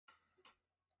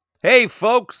Hey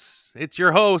folks, it's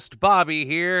your host Bobby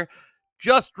here,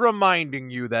 just reminding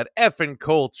you that Effin'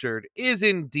 Cultured is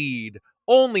indeed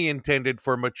only intended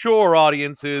for mature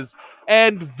audiences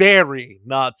and very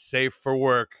not safe for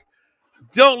work.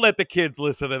 Don't let the kids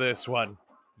listen to this one.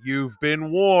 You've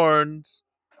been warned.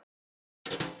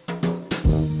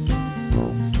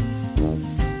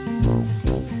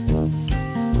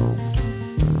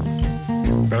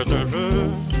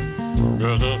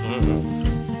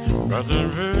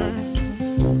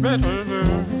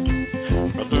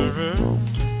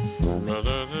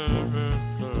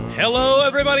 Hello,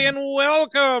 everybody, and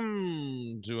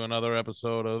welcome to another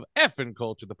episode of Effin'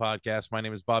 Culture, the podcast. My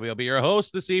name is Bobby. I'll be your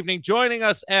host this evening. Joining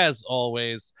us, as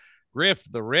always, Griff,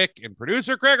 the Rick, and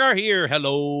producer Craig are here.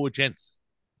 Hello, gents.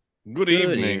 Good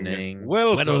evening.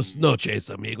 Welcome. Buenos noches,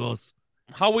 amigos.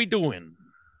 How we doing?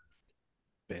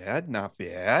 Bad, not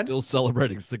bad. Still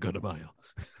celebrating Cinco de Mayo.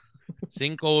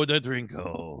 Cinco de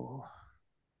Drinko.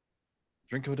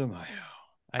 Drinko de Mayo.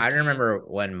 I remember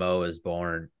when Mo was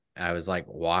born, I was like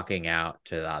walking out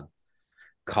to the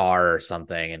car or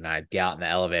something, and I'd get out in the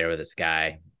elevator with this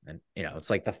guy, and it's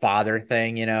like the father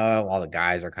thing, all the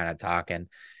guys are kind of talking, and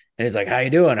he's like, "How you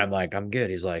doing?" I'm like, "I'm good."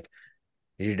 He's like,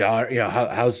 "Your daughter,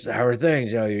 how are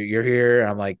things? You're here." And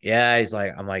I'm like, "Yeah." He's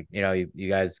like, "I'm like, you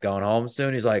guys going home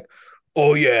soon?" He's like,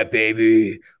 "Oh yeah,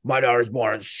 baby, my daughter's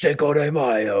born on Cinco de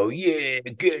Mayo. Yeah,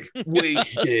 get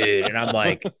wasted." And I'm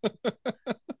like,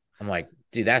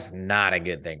 dude, that's not a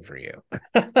good thing for you.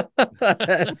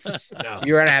 No.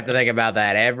 You're gonna have to think about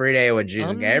that every day when she's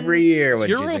every year when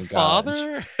she's You're a in college.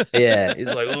 father? Yeah, he's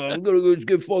like, "Oh, I'm gonna go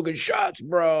get fucking shots,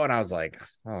 bro." And I was like,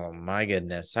 "Oh my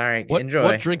goodness, all right, enjoy."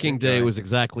 What drinking day Enjoy. was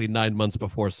exactly 9 months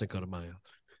before Cinco de Mayo?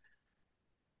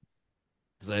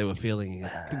 Because I have a feeling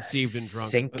conceived and drunk.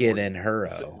 Sink it in her.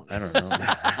 I don't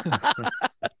know.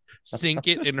 Sink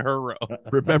it in her row.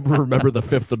 Remember the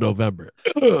 5th of November.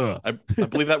 I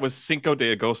believe that was Cinco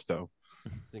de Agosto.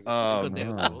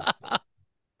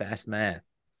 Fast math.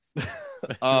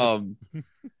 I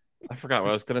forgot what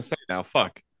I was gonna say now.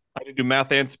 Fuck. I did do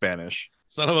math and Spanish.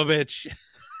 Son of a bitch.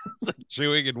 It's like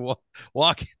chewing and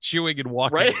walking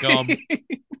Right? gum.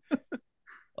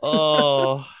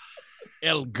 Oh,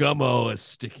 El Gummo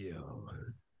Esticchio.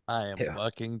 I am Yeah.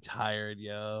 fucking tired,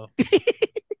 yo.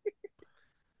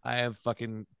 I am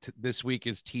fucking. This week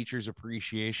is Teachers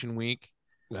Appreciation Week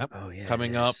Yep. Oh yeah,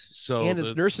 coming up. So And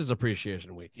it's Nurses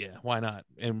Appreciation Week. yeah, why not?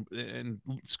 And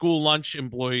school lunch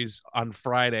employees on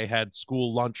Friday had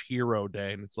School Lunch Hero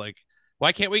Day, and it's like,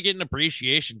 why can't we get an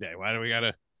Appreciation Day? Why do we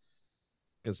gotta?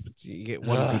 Because you get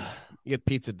you get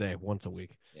pizza day once a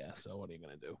week. Yeah. So what are you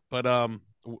gonna do? But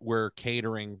we're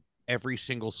catering. Every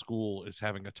single school is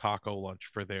having a taco lunch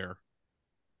for their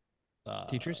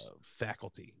Teachers?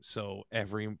 faculty. So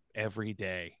every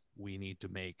day we need to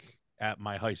make at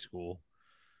my high school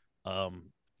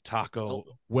taco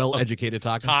Well-educated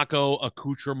tacos. taco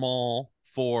accoutrement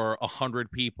for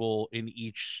 100 people in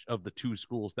each of the 2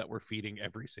 schools that we're feeding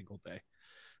every single day.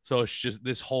 So it's just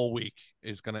this whole week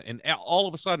is gonna, and all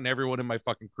of a sudden everyone in my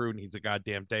fucking crew needs a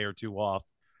goddamn day or 2 off.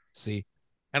 See,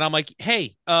 And I'm like,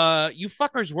 hey, you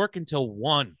fuckers work until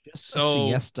 1. just So a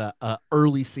siesta,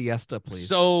 early siesta, please.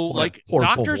 So Por- like por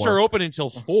doctors favor. are open until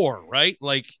 4, right?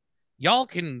 Like y'all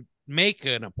can make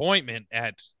an appointment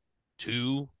at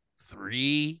 2,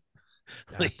 3.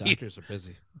 Yeah, doctors are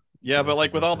busy. Yeah, but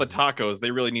like with all the Busy. tacos,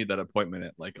 they really need that appointment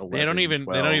at like 11. They don't even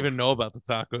 12. know about the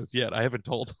tacos yet. I haven't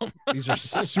told them. These are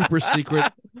super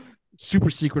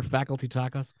secret faculty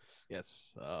tacos.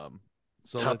 Yes.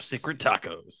 So Top let's- secret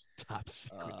tacos. Top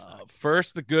secret tacos.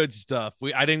 First, the good stuff.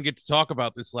 I didn't get to talk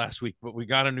about this last week, but we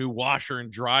got a new washer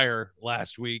and dryer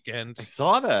last week, and I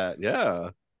saw that. Yeah.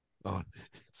 Oh, it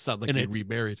sounded like And you it's-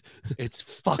 remarried. it's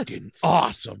fucking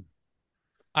awesome.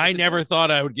 I never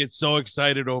thought I would get so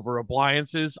excited over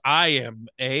appliances. I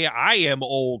am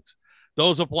old.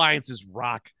 Those appliances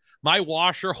rock. My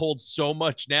washer holds so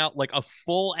much now, like a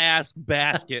full ass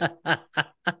basket,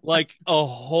 like a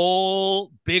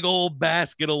whole big old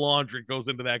basket of laundry goes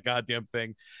into that goddamn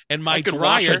thing. And my I could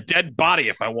wash a dryer, dead body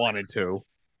if I wanted to.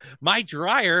 my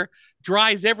dryer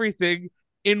dries everything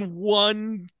in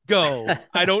one go.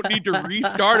 I don't need to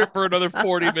restart it for another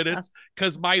 40 minutes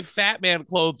because my fat man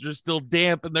clothes are still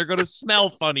damp and they're going to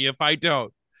smell funny if I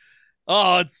don't.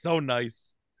 Oh, it's so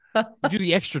nice. You do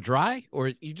the extra dry, or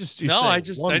you just No, say I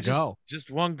just go.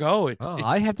 just one go. It's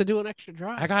I have to do an extra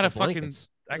dry. I got a for fucking blankets.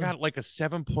 I got like a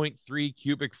 7.3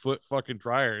 cubic foot fucking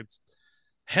dryer. It's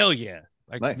hell yeah.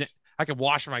 Nice. I can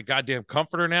wash my goddamn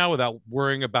comforter now without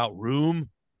worrying about room.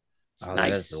 It's Oh,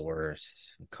 nice. that is the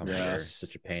worst. Comforter, nice.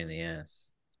 such a pain in the ass.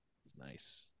 It's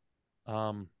nice.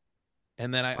 And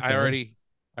then I Fucking already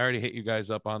I already hit you guys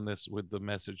up on this with the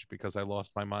message because I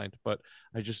lost my mind, but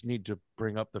I just need to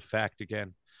bring up the fact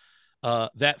again.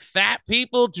 That fat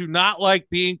people do not like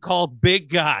being called big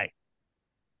guy.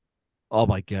 Oh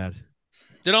my god,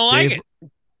 They don't like Dave, it.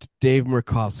 Dave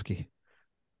Murkowski.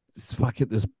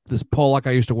 This Pollock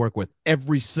I used to work with.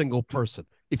 Every single person.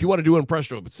 If you want to do an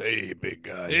impression of him, say, "Hey, big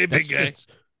guy." Hey, big guy.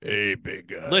 Hey, big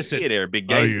guy. Listen, Hey there,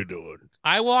 big how guy. you doing?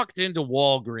 I walked into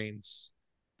Walgreens.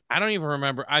 I don't even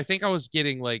remember. I think I was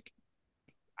getting like,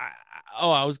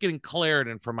 I was getting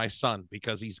Claritin for my son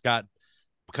because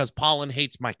Pollen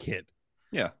hates my kid.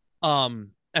 Yeah.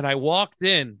 And I walked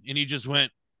in and he just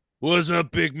went, "What's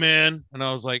up, big man?" And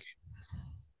I was like,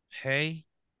 "Hey."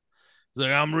 He's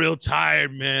like, "I'm real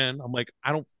tired, man." I'm like,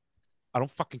 I don't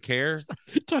fucking care.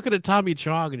 You're talking to Tommy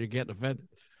Chong and you're getting offended.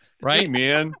 Right. Hey,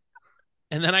 man.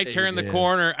 And then I Hey, turned the man.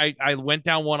 corner. I went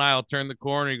down one aisle, turned the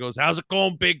corner. He goes, "How's it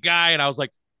going, big guy?" And I was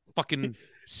like, fucking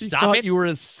He stop thought it. you were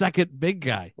his second big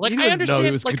guy. Like, He I didn't know he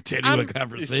understand, was like, continuing I'm- a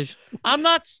conversation. I'm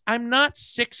not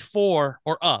 6'4"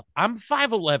 or up. I'm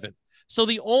 5'11". So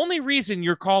the only reason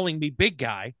you're calling me big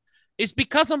guy is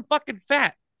because I'm fucking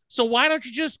fat. So why don't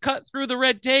you just cut through the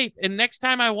red tape and next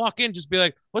time I walk in, just be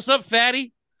like, "What's up,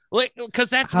 fatty?" Like, because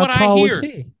that's How what I tall hear. was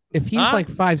he? If he's Huh? like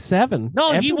 5'7",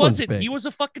 No, he everyone's wasn't. big. He was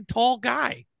a fucking tall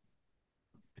guy.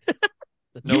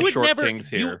 No You would short never, kings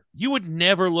here. You would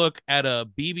never look at a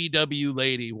BBW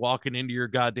lady walking into your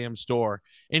goddamn store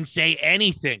and say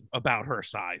anything about her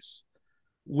size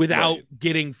without Right.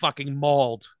 getting fucking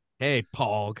mauled. Hey,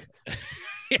 Pog.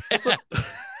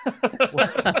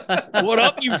 What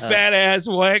up, you fat ass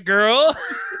white girl?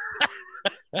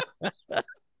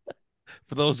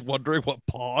 For those wondering what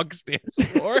POG stands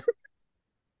for.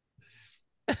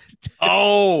 I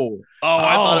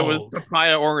thought it was Oh.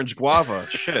 papaya, orange, guava.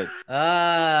 Shit.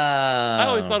 I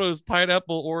always thought it was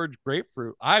pineapple, orange,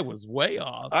 grapefruit. I was way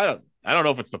off. I don't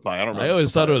know if it's papaya. I don't know. I if it's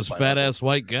always thought it papaya or was fat pineapple. ass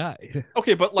white guy.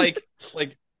 Okay, but like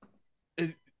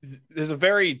there's a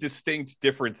very distinct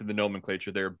difference in the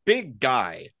nomenclature there. Big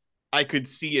guy, I could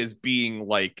see as being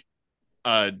like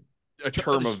a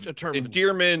term of A term of-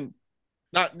 endearment.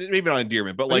 Not maybe not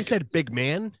endearment, but But he like said big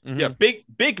man. Mhm. yeah,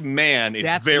 big man is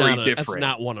That's very not different. That's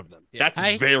not one of them. Yeah. That's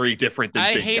I- very different than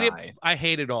I big hate guy. it. I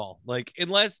hate it all. Like,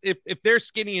 unless if they're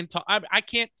skinny and tall, I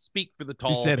can't speak for the tall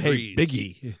He said, trees. "Hey,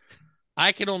 Biggie."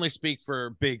 I can only speak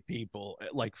for big people,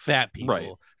 like fat people. Right.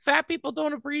 Fat people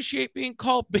don't appreciate being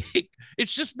called big.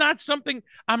 It's just not something.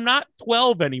 I'm not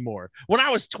 12 anymore. When I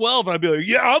was 12, I'd be like,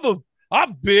 "Yeah,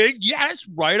 I'm big. Yeah, that's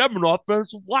right. I'm an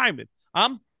offensive lineman."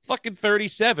 I'm fucking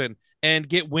 37 and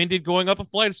get winded going up a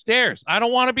flight of stairs. I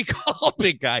don't want to be called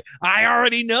big guy. I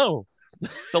already know.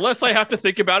 The less I have to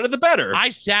think about it, the better. I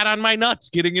sat on my nuts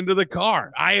getting into the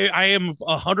car. I am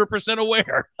 100%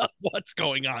 aware of what's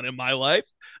going on in my life.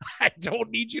 I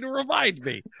don't need you to remind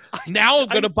me. Now I'm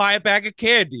going to buy a bag of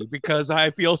candy because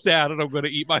I feel sad and I'm going to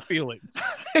eat my feelings.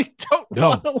 I don't No.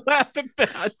 want to laugh at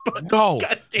that, but No,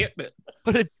 god damn it.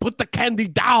 put the candy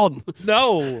down.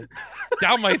 No,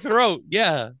 down my throat.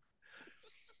 Yeah.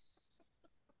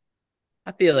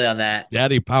 I feel it on that.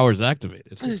 Daddy powers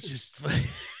activated. It's just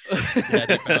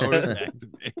Daddy powers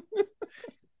activate.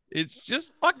 It's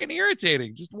just fucking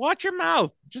irritating. Just watch your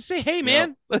mouth. Just say, "Hey,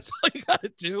 man." That's all you got to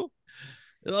do.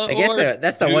 I guess Or,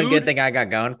 that's the one good "Dude." thing I got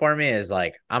going for me is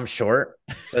like I'm short,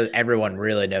 so everyone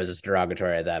really knows it's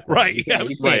derogatory at that point. Right, You yeah, can't-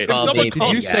 you right. can't If call someone me Did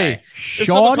calls- you big say guy. If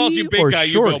someone calls you shawty big or guy,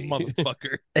 you go, shorty?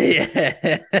 "Motherfucker."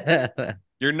 Yeah.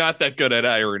 You're not that good at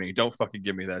irony. Don't fucking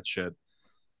give me that shit.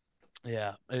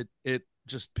 Yeah, it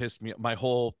just pissed me. My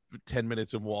whole 10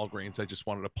 minutes in Walgreens, I just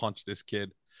wanted to punch this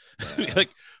kid. Like,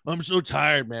 "I'm so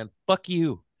tired, man. Fuck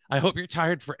you. I hope you're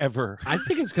tired forever." I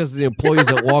think it's because the employees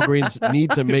at Walgreens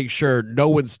need to make sure no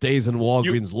one stays in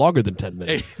Walgreens longer than 10 Hey,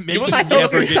 minutes. maybe You you I hope,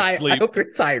 never you're get tired. I sleep. hope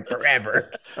you're tired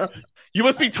forever. You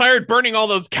must be tired burning all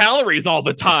those calories all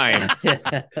the time.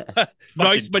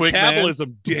 Nice Fucking twig man.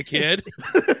 metabolism, dickhead.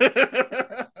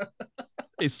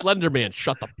 Hey, Slender Man,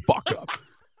 shut the fuck up.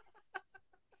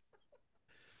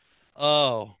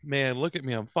 Oh man, look at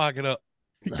me. I'm fucking up.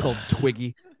 He called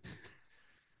Twiggy.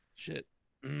 Shit.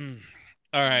 All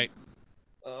right.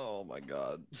 Oh my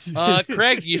god.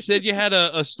 Craig, you said you had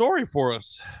a story for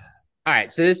us. All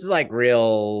right, so this is like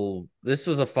real. This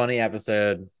was a funny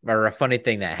episode or a funny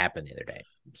thing that happened the other day.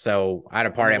 So I had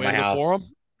a party at way my to the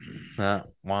house.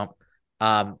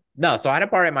 Womp. No, so I had a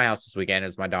party at my house this weekend.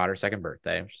 It's my daughter's second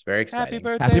birthday, which is very exciting. Happy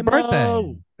birthday. Happy birthday.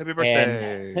 Mo. Happy And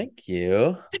birthday. thank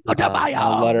you.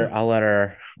 I'll let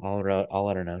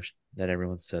her know that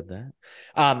everyone said that.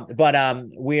 But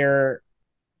we're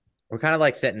kind of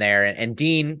like sitting there, and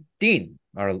Dean,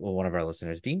 one of our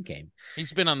listeners, Dean came.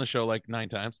 He's been on the show like 9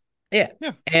 times. Yeah.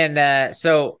 Yeah. And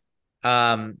so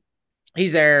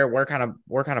he's there. We're kind of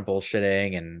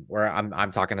bullshitting, and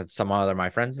I'm talking to some other of my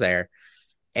friends there.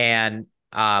 And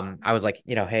I was like,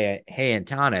 hey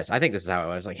Antanas. I think this is how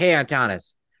it was. Like, hey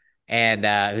Antanas. And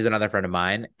who's another friend of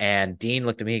mine. And Dean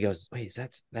looked at me, he goes, wait,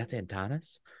 that's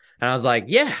Antanas? And I was like,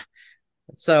 yeah.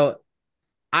 So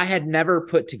I had never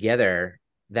put together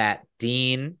that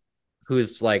Dean,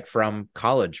 who's like from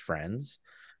college friends,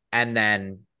 and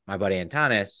then my buddy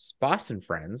Antanas, Boston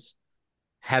friends,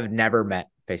 have never met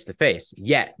face to face.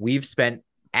 Yet we've spent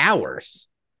hours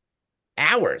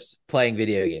playing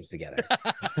video games together.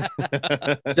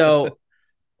 So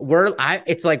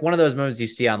it's like one of those moments you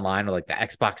see online where like the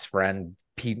Xbox friend,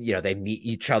 they meet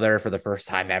each other for the first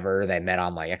time ever. They met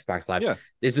on like Xbox Live. Yeah.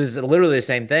 This is literally the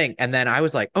same thing. And then I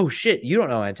was like, oh shit, you don't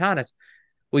know Antanas.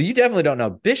 Well, you definitely don't know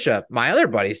Bishop. My other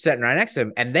buddy's sitting right next to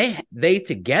him, and they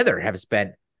together have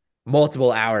spent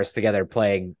multiple hours together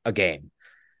playing a game,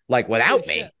 like without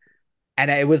me. And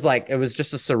it was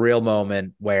just a surreal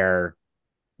moment where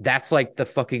that's like the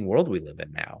fucking world we live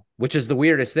in now, which is the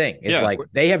weirdest thing. Is like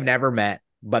they have never met,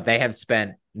 but they have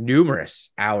spent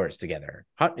numerous hours together.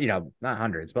 Not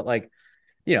hundreds, but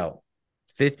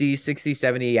 50, 60,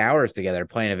 70 hours together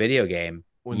playing a video game.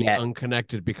 When the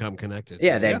unconnected become connected.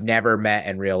 Yeah, they've never met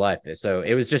in real life. So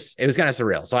it was kind of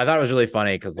surreal. So I thought it was really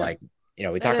funny because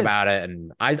we talk about it,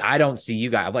 and I don't see you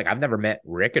guys. Like, I've never met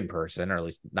Rick in person, or at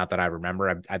least not that I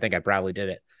remember. I think I probably did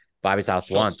it Bobby's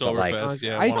house once, but like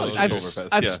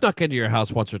I've snuck into your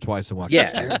house once or twice and watched.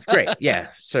 Yeah, it's great. Yeah,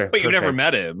 sir. But you never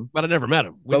met him. But I never met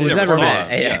him. We've never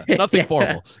met. Yeah. Nothing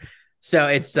formal. So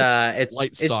it's light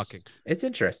stalking. It's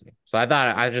interesting. So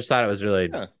I just thought it was really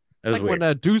it was like weird.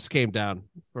 when Deuce came down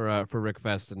for Rick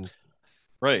Fest and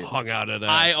hung out at.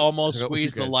 I almost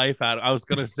squeezed the life out. I was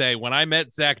gonna say, when I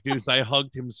met Zach Deuce, I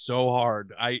hugged him so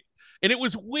hard. And it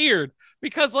was weird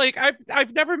because like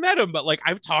I've never met him, but like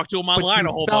I've talked to him online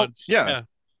a whole bunch. Yeah.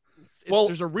 Well,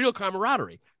 there's a real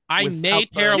camaraderie. I may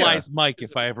paralyze Mike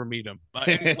if I ever meet him.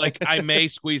 Like I may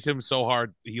squeeze him so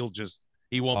hard he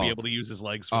won't be able to use his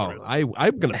legs for the rest of his life.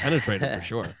 I'm gonna penetrate him for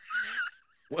sure.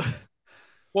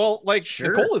 Well, like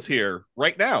Nicole is here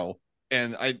right now,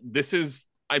 and this is,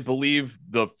 I believe,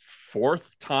 the 4th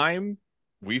time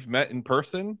we've met in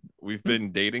person. We've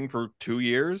been dating for 2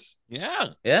 years. Yeah.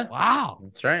 Wow.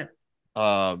 That's right.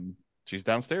 She's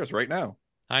downstairs right now.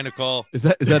 Hi, Nicole. Is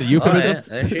that a euphemism?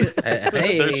 There she is.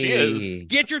 Hey. There she is.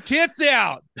 Get your tits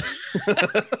out.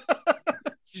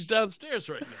 She's downstairs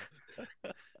right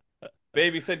now.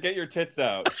 Baby said, "Get your tits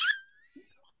out."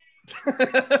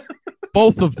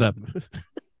 Both of them.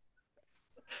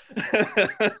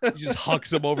 He just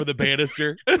hucks him over the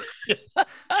banister.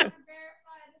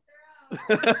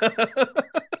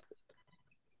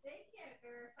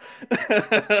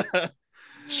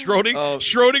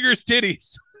 Schrodinger's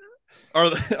titties.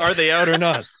 Are they out or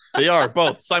not? They are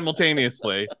both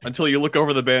simultaneously until you look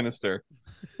over the banister.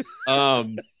 Not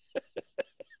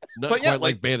but quite yeah,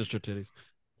 like banister titties.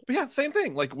 But yeah, same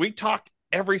thing. Like, we talk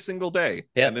every single day,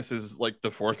 and this is like the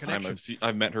 4th time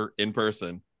I've met her in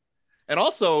person. And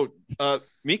also,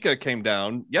 Mika came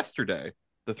down yesterday.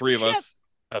 The 3 of us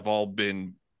have all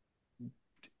been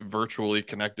virtually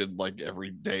connected like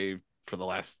every day for the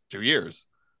last 2 years.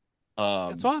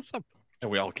 That's awesome. And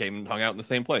we all came and hung out in the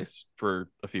same place for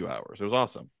a few hours. It was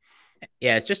awesome.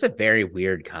 Yeah, it's just a very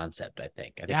weird concept, I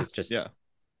think. I think it's just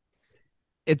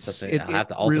it's something I'll have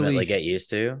to ultimately really get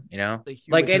used to,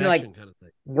 like, and like kind of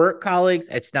thing. Work colleagues,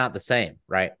 it's not the same,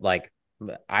 right? Like,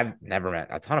 I've never met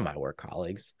a ton of my work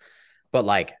colleagues, but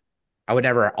like I would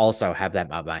never also have them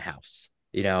at my house,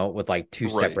 with like 2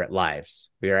 separate lives,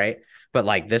 right? But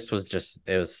like this was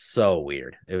it was so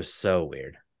weird. It was so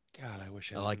weird. God, I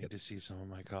wish I like to see some of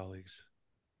my colleagues.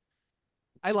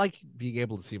 I like being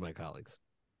able to see my colleagues.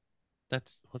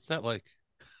 What's that like?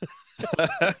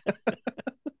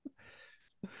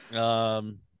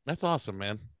 That's awesome,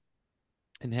 man.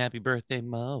 And happy birthday,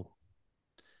 Mo.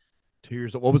 2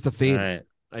 years old. What was the theme? Right.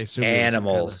 I assume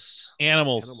Animals.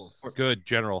 Animals. Good,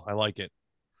 General. I like it.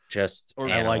 Just or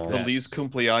animals. I like Feliz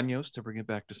cumpleaños to bring it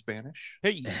back to Spanish.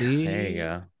 Hey, see, there you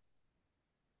go.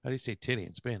 How do you say titty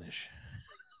in Spanish?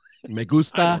 Me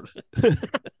gusta.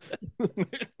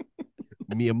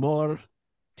 Mi amor,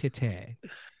 tete.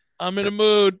 I'm in a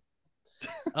mood.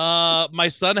 My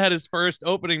son had his first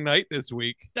opening night this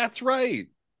week. That's right.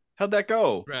 How'd that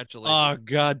go? Congratulations. Oh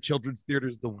God, children's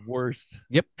theater's the worst.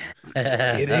 Yep.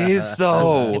 It is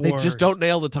though. They just don't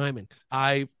nail the timing.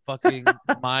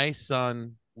 My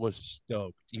son was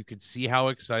stoked. You could see how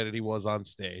excited he was on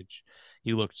stage.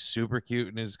 He looked super cute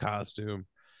in his costume.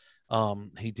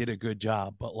 He did a good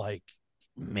job, but like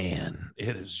man,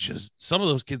 it is just some of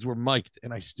those kids were mic'd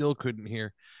and I still couldn't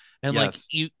hear. And Yes.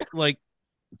 you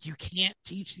can't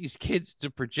teach these kids to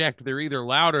project. They're either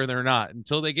loud or they're not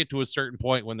until they get to a certain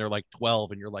point when they're like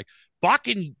 12 and you're like,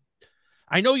 fucking,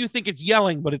 I know you think it's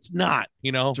yelling, but it's not,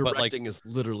 you know. Directing but is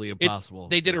literally impossible.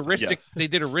 They did Yes. they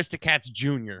did Aristocats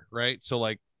Junior, right? So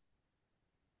like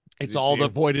it's They all the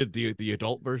avoided the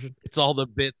adult version. it's all the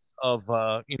bits of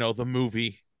the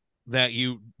movie that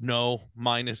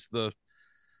minus the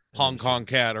Hong Kong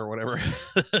cat or whatever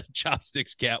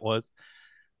Chopsticks cat was.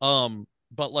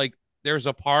 But like there's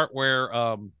a part where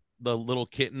the little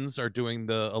kittens are doing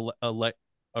the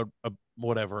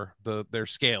their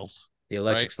scales. The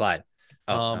electric right? slide.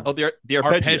 The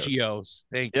arpeggios.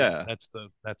 Thank you. That's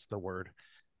the word.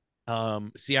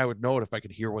 See, I would know it if I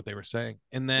could hear what they were saying.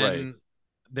 And then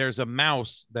there's a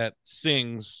mouse that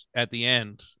sings at the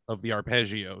end of the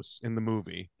arpeggios in the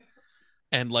movie.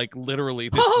 And like literally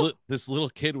this little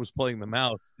kid was playing the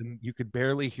mouse and you could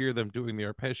barely hear them doing the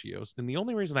arpeggios. And the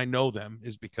only reason I know them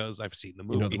is because I've seen the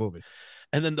movie. You know the movie.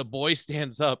 And then the boy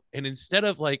stands up and instead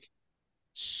of like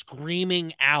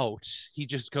screaming out, he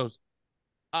just goes,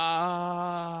 and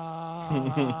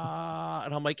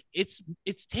I'm like, it's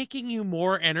taking you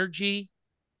more energy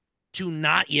to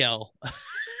not yell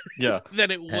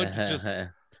than it would to just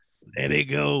let it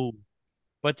go.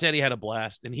 But Teddy had a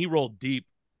blast and he rolled deep.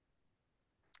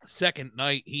 Second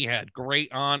night he had great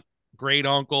aunt, great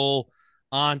uncle,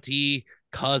 auntie,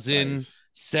 cousin,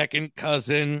 second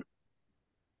cousin,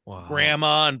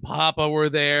 grandma and papa were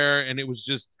there, and it was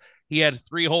just he had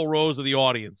 3 whole rows of the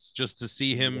audience just to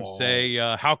see him say,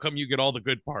 how come you get all the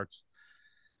good parts?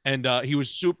 And he was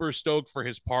super stoked for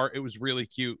his part. It was really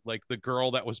cute. Like the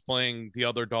girl that was playing the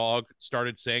other dog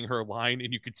started saying her line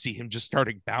and you could see him just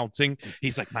starting bouncing.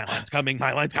 He's like, my line's coming,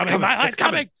 my line's coming, my line's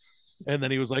coming. And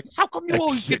then he was like, how come you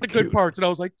always get the good parts? And I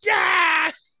was like, yeah.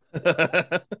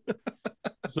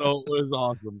 So it was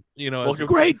awesome. You know, it's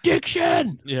great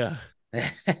diction. Yeah.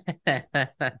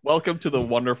 Welcome to the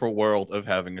wonderful world of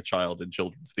having a child in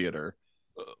children's theater.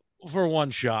 For one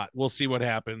shot. We'll see what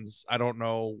happens. I don't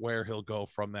know where he'll go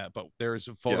from that, but there is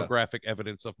photographic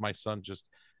evidence of my son just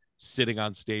sitting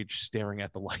on stage staring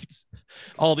at the lights.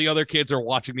 All the other kids are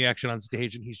watching the action on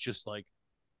stage and he's just like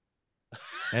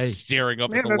staring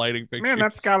up at the lighting fixtures. Man,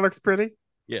 that sky looks pretty.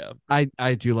 Yeah,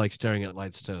 I do like staring at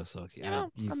lights too. So he's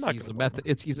a method.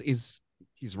 He's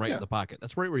right in the pocket.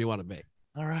 That's right where you want to be.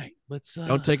 All right, let's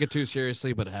don't take it too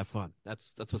seriously, but have fun.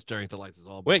 That's what staring at the lights is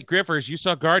all about. Wait, Griffers, you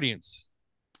saw Guardians?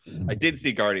 I did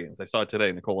see Guardians. I saw it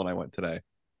today. Nicole and I went today.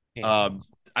 I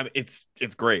mean, it's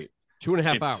great.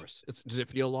 2.5 hours. Does it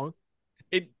feel long?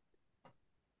 It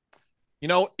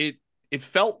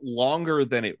felt longer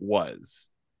than it was.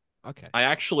 Okay. I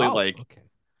actually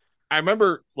I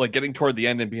remember like getting toward the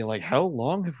end and being like, how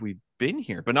long have we been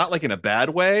here? But not like in a bad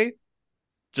way.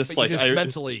 Just but like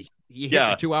mentally, you hit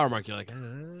the 2 hour mark. You're like,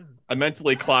 I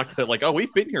mentally clocked that like, oh,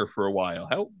 we've been here for a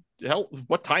while.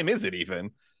 What time is it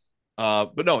even?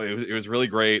 But no, it was really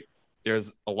great.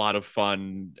 There's a lot of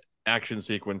fun action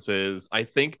sequences. I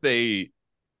think they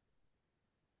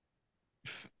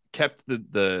kept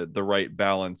the right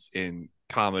balance in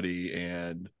comedy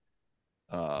and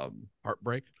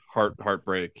heartbreak.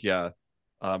 Yeah.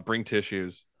 Bring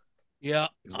tissues. Yeah,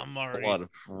 I'm already a lot of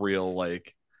real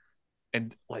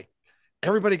and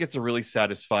everybody gets a really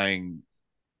satisfying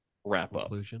wrap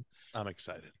up. I'm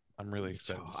excited. I'm really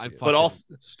excited. But also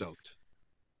stoked.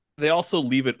 They also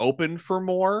leave it open for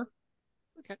more,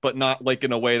 but not like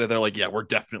in a way that they're like, yeah, we're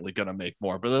definitely gonna make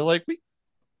more. But they're like,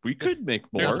 we could make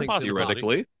more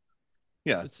theoretically.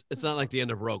 Yeah, it's not like the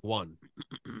end of Rogue One.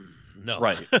 No,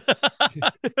 right.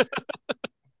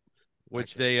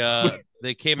 Which they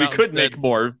came we out. We could make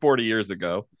more 40 years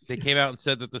ago. They came out and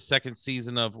said that the second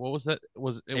season of what was that?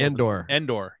 Was it Endor?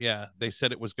 Endor, yeah. They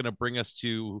said it was going to bring us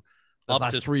to up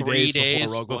to 3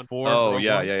 days before. Oh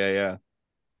yeah.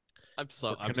 I'm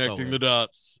connecting the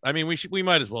dots. I mean, we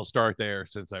might as well start there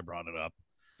since I brought it up.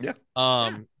 Yeah.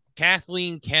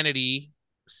 Kathleen Kennedy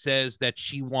says that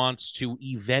she wants to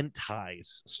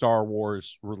eventize Star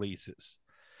Wars releases.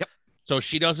 Yep. So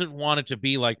she doesn't want it to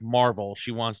be like Marvel.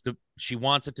 She wants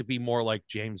it to be more like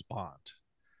James Bond,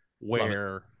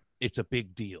 where it's a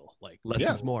big deal. Like less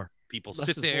is more. People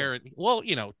sit there and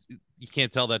you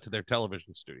can't tell that to their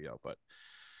television studio, but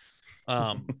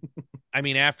I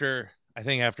mean, after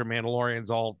Mandalorian's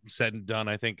all said and done,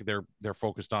 I think they're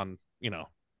focused on,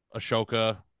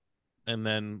 Ahsoka and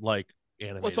then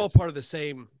animated. Well, it's all part of the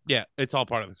same. Yeah, it's all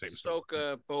part of the same story.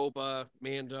 Ahsoka, Boba,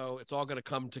 Mando, it's all going to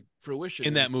come to fruition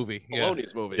in that movie.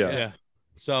 Filoni's movie. Yeah.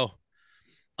 So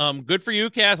Good for you,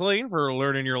 Kathleen, for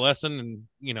learning your lesson, and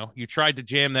you tried to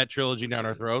jam that trilogy down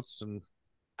our throats. And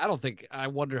I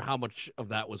wonder how much of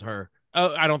that was her.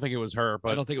 I don't think it was her,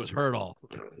 but I don't think it was her at all.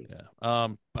 Yeah.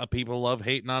 People love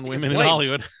hating on women in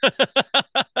Hollywood.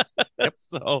 Yep.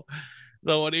 So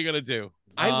what are you gonna do?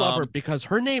 I love her because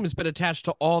her name has been attached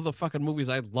to all the fucking movies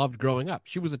I loved growing up.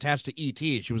 She was attached to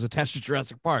E.T. She was attached to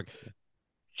Jurassic Park.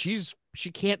 She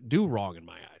can't do wrong in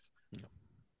my eyes.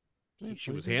 No.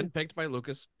 She was handpicked by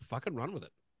Lucas. Fucking run with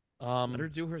it. Let her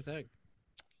do her thing.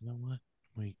 You know what?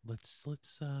 Wait, let's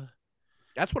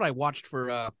That's what I watched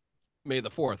for May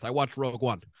the 4th. I watched Rogue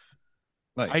One.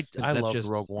 Nice. I loved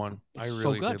Rogue One. I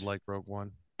really did like Rogue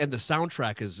One. And the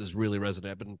soundtrack is really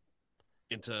resonant. I've been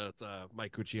into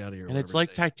Mike Cucciati. And it's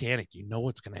like Titanic. You know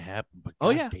what's going to happen, but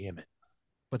damn it.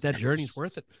 But that journey's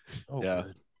worth it. Oh, yeah.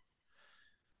 Good.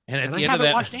 And at and the I end haven't of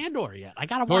that, watched Andor yet. I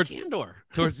got to watch Andor.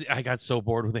 I got so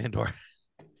bored with Andor.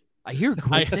 I hear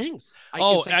great things.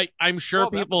 I'm sure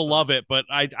people love it, but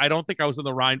I don't think I was in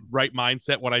the right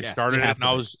mindset when I started it,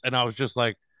 and I was just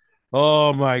like,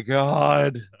 oh my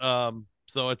god.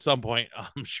 So at some point,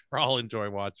 I'm sure I'll enjoy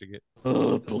watching it.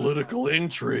 Political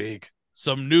intrigue.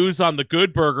 Some news on the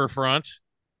Good Burger front.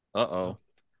 Uh-oh.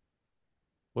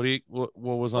 What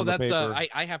was on the paper?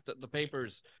 I have the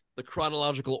papers, the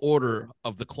chronological order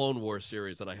of the Clone Wars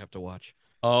series that I have to watch.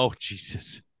 Oh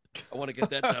Jesus. I want to get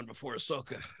that done before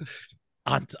Ahsoka.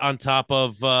 On top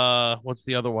of what's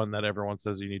the other one that everyone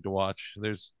says you need to watch?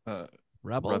 There's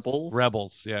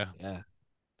Rebels, yeah.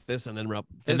 This and then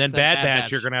Bad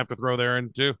Batch you're gonna have to throw there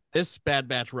in too. This Bad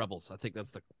Batch Rebels. I think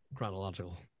that's the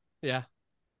chronological. Yeah.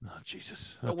 Oh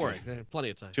Jesus. Don't worry. Plenty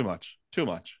of time. Too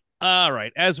much. All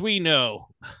right. As we know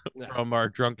from our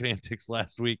drunken antics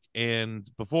last week and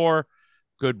before,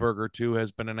 Good Burger 2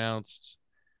 has been announced.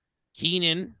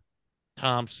 Kenan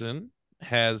Thompson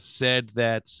has said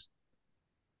that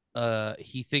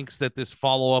he thinks that this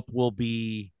follow-up will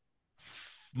be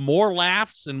more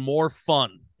laughs and more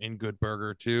fun in Good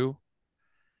Burger 2.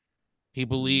 He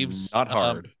believes not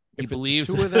hard. He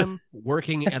believes two of them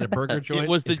working at a burger joint. It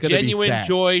was the genuine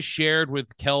joy shared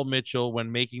with Kel Mitchell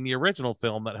when making the original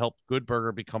film that helped Good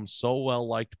Burger become so well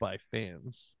liked by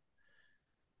fans.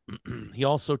 He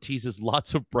also teases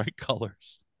lots of bright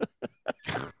colors.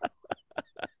 What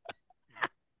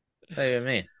do you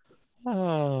mean?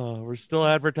 Oh, we're still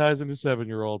advertising to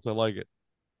 7-year-olds. I like it.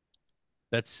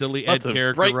 That silly lots Ed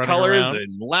character bright running colors around.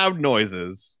 And loud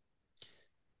noises.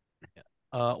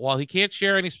 While he can't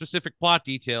share any specific plot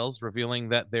details, revealing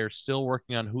that they're still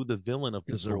working on who the villain of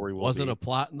the story will be. Wasn't a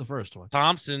plot in the first one.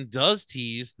 Thompson does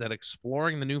tease that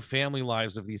exploring the new family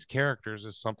lives of these characters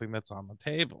is something that's on the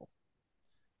table.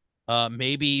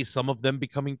 Maybe some of them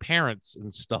becoming parents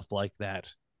and stuff like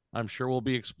that. I'm sure we'll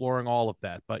be exploring all of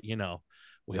that, but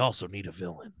we also need a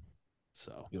villain.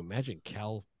 So you imagine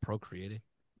Cal procreating?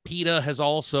 PETA has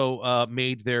also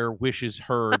made their wishes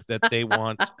heard that they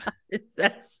want.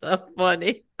 That's so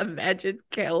funny. Imagine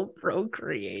Kel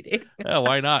procreating. Yeah,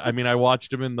 why not? I mean, I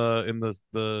watched him in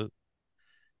the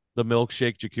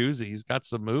milkshake jacuzzi. He's got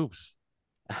some moves.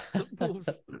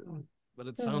 But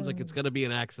it sounds like it's going to be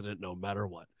an accident no matter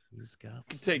what. He's got.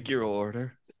 Take your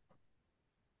order.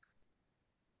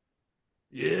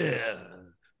 Yeah.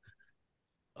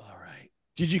 All right.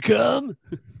 Did you come?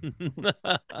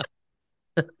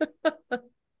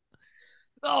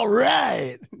 All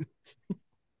right.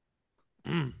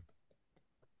 You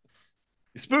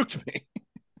spooked me.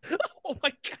 Oh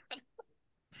my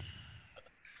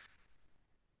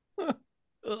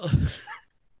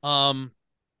god.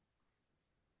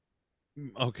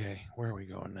 Okay, where are we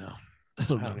going now? I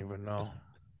don't even know.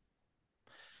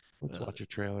 Let's watch a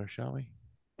trailer, shall we?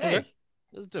 Hey, okay.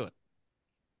 Let's do it.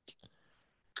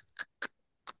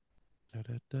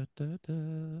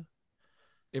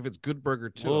 If it's Good Burger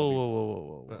 2.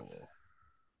 Whoa.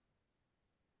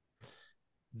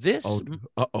 This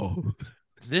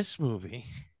This movie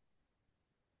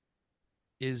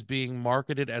is being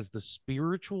marketed as the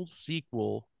spiritual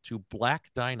sequel to Black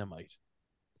Dynamite.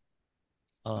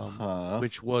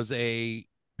 Which was a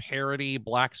parody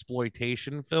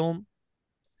blaxploitation film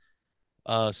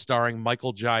starring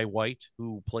Michael Jai White,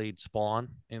 who played Spawn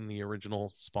in the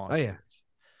original Spawn series.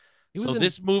 So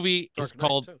this movie is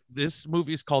called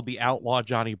The Outlaw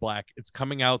Johnny Black. It's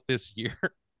coming out this year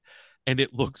and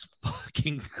it looks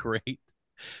fucking great.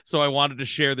 So I wanted to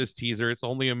share this teaser. It's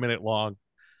only a minute long.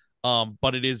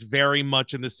 But it is very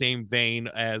much in the same vein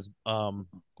as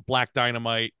Black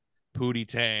Dynamite, Pootie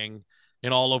Tang,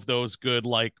 and all of those good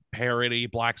like parody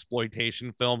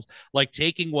blaxploitation films, like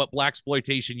taking what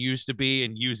blaxploitation used to be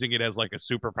and using it as like a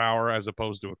superpower as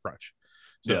opposed to a crutch.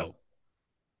 So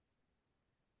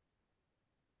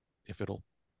if it'll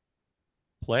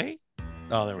play.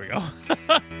 Oh, there we go.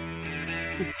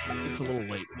 It's a little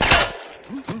late.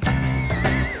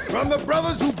 From the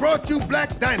brothers who brought you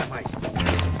Black Dynamite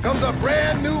comes a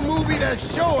brand new movie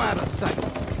that's sure out of sight.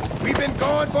 We've been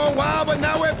gone for a while, but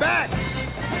now we're back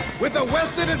with a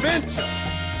Western adventure.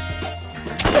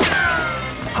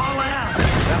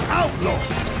 The outlaw,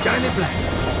 Johnny Black.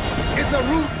 It's a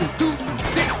rootin', tootin',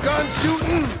 six-gun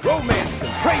shooting, romance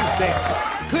and praise dance,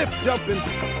 cliff jumping,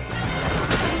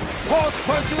 horse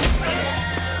punching,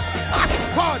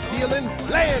 card dealing,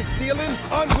 land stealing,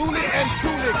 unruly and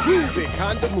truly groovy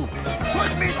kind of movie.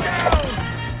 Put me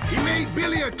down! He made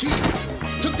Billy a key,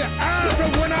 took the eye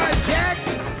from One-Eyed Jack.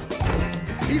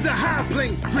 He's a high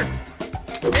plains drifter.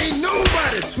 Ain't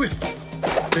nobody swifter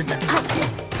than the outlaw,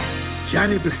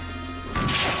 Johnny Black.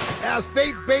 As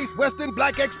faith-based Western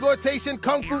black exploitation,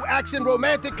 kung fu action,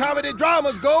 romantic comedy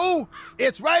dramas go,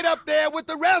 it's right up there with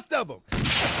the rest of them.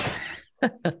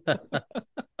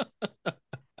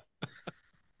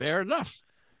 Fair enough.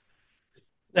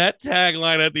 That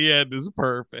tagline at the end is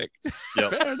perfect. Yep.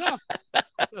 Fair enough.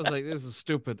 I was like, this is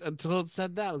stupid. Until it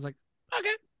said that, I was like,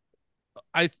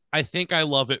 okay. I think I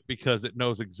love it because it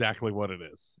knows exactly what it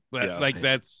is.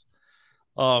 That's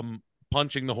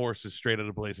punching the horses straight out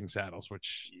of blazing saddles,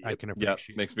 which I can appreciate.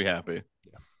 Yep, makes me happy.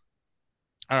 Yeah.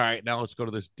 All right, now let's go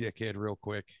to this dickhead real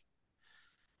quick.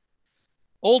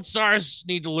 Old stars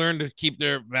need to learn to keep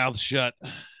their mouths shut.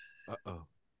 Uh-oh.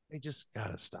 They just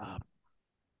gotta stop.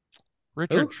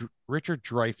 Richard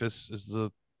Dreyfuss is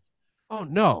the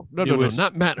no,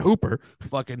 not Matt Hooper.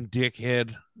 Fucking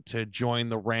dickhead to join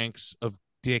the ranks of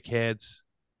dickheads.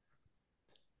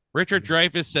 Richard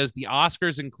Dreyfuss says the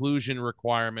Oscars inclusion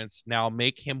requirements now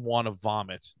make him want to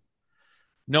vomit.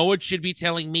 No one should be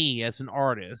telling me as an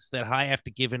artist that I have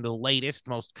to give in to the latest,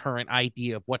 most current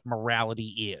idea of what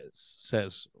morality is,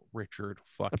 says Richard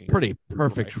fucking A pretty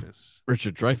perfect Dreyfuss.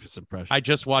 Richard Dreyfuss impression. I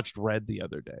just watched Red the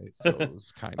other day, so it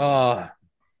was kind of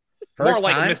more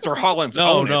like Mr. Holland's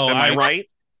No, am I right?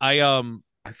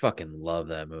 I fucking love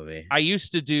that movie. I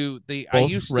used to do the both I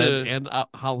used Red to and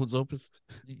Holland's Opus.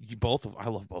 You both I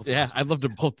love both. Yeah, of I loved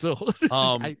them both too.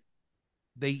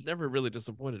 He's never really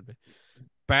disappointed me.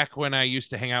 Back when I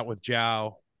used to hang out with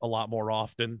Zhao a lot more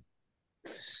often.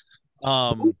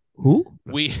 Who?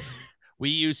 We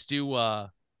used to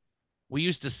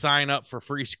sign up for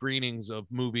free screenings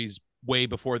of movies way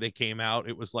before they came out.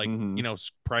 It was like,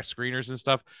 press screeners and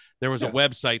stuff. There was a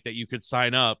website that you could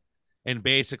sign up, and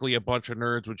basically a bunch of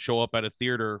nerds would show up at a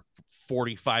theater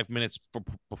 45 minutes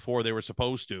before they were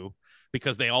supposed to,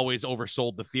 because they always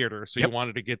oversold the theater. So you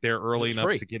wanted to get there early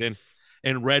enough to get in.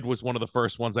 And Red was one of the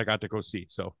first ones I got to go see.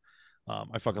 So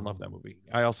I fucking love that movie.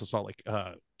 I also saw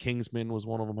Kingsman was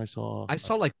one of them I saw. I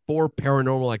saw 4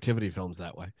 Paranormal Activity films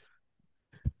that way.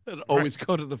 I'd always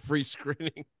go to the free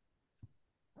screening.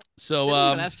 So they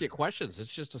don't even ask you questions. It's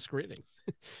just a screening.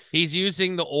 He's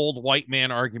using the old white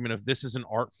man argument of this is an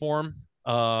art form.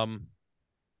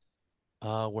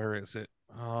 Where is it?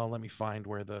 Let me find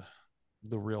where the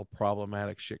real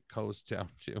problematic shit goes down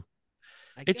to.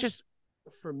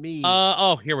 For me,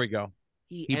 here we go.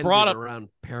 He brought up around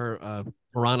Piranha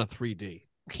 3D.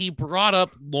 He brought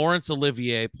up Laurence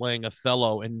Olivier playing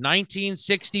Othello in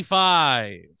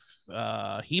 1965.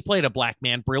 He played a black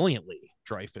man brilliantly,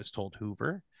 Dreyfuss told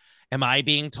Hoover. Am I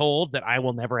being told that I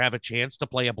will never have a chance to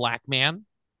play a black man?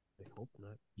 I hope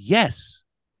not. Yes.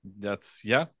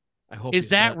 I hope. Is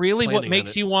that really what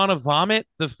makes you want to vomit?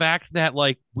 The fact that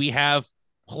we have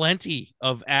plenty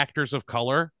of actors of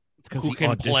color who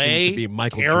can play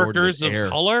characters of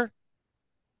color.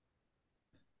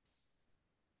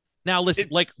 Now, listen,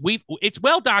 it's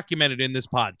well documented in this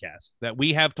podcast that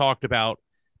we have talked about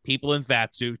people in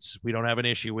fat suits. We don't have an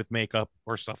issue with makeup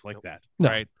or stuff like that,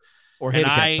 right? Or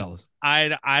handicapped fellas.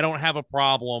 I don't have a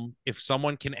problem if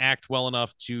someone can act well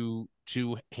enough to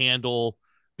handle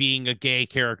being a gay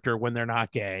character when they're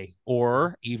not gay,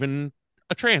 or even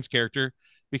a trans character.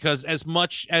 Because as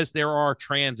much as there are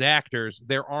trans actors,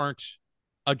 there aren't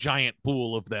a giant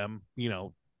pool of them,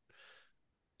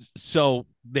 So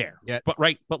there. Yeah. But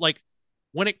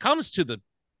when it comes to the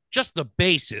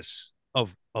basis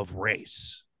of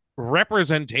race,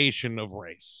 representation of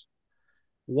race,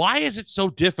 why is it so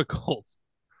difficult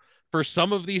for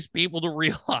some of these people to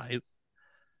realize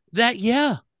that,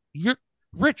 you're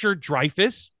Richard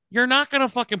Dreyfuss, you're not going to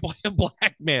fucking play a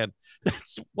black man.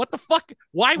 That's what the fuck?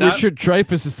 Why Richard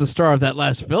Dreyfuss is the star of that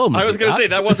last film? I was going to say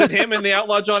that wasn't him in The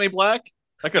Outlaw Johnny Black.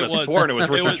 I could have sworn it was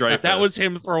Richard Dreyfuss. That was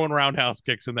him throwing roundhouse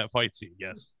kicks in that fight scene.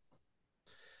 Yes.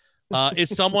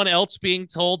 Is someone else being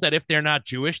told that if they're not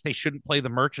Jewish, they shouldn't play The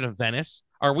Merchant of Venice?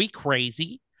 Are we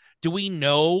crazy? Do we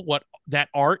know what that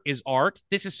art is art?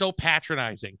 This is so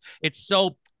patronizing. It's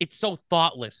so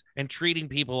thoughtless and treating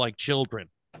people like children.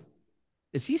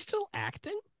 Is he still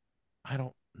acting? I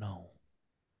don't know.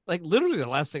 Like literally the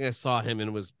last thing I saw him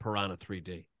in was Piranha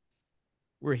 3D.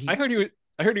 Where he I heard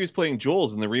he was playing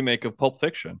Jules in the remake of Pulp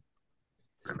Fiction.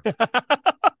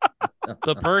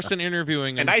 The person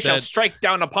interviewing him and I shall said, strike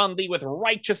down upon thee with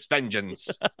righteous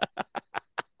vengeance.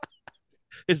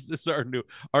 "Is this our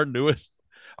newest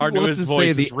wants newest to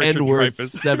voice say is the Richard N-word Dreyfuss."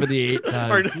 78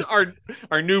 times.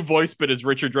 our new voice bit is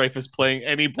Richard Dreyfuss playing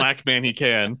any black man he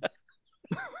can.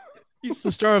 He's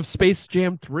the star of Space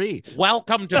Jam 3.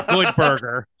 Welcome to Good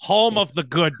Burger, home of the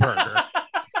Good Burger.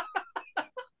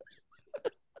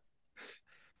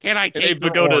 Can I And take Abe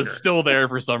your Vigoda order? is still there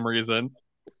for some reason.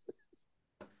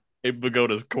 Abe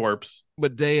Vigoda's corpse.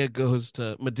 Medea goes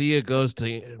to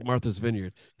Martha's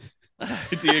Vineyard.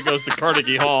 Medea goes to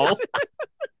Carnegie Hall.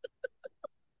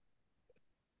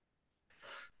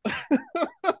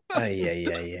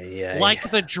 Yeah.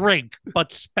 Like the drink,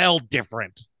 but spelled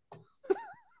different.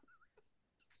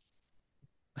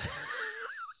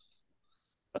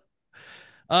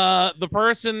 The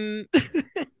person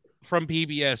from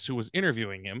PBS who was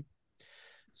interviewing him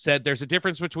said there's a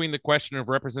difference between the question of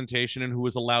representation and who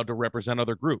is allowed to represent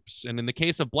other groups. And in the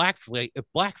case of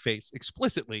blackface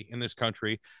explicitly in this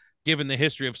country, given the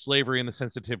history of slavery and the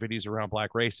sensitivities around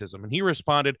black racism. And he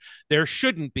responded, there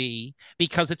shouldn't be,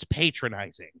 because it's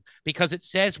patronizing, because it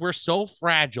says we're so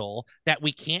fragile that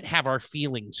we can't have our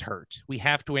feelings hurt. We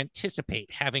have to anticipate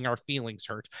having our feelings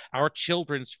hurt, our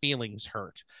children's feelings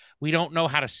hurt. We don't know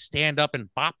how to stand up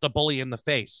and bop the bully in the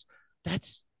face.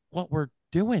 That's what we're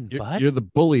doing, bud. You're the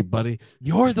bully, buddy.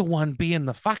 You're the one being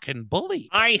the fucking bully.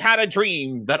 I had a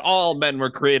dream that all men were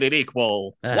created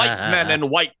equal. White men and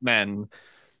white men.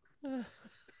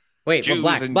 Wait, Jews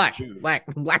well, and black Jews. men.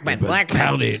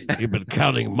 You've been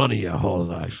counting money your whole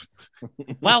life.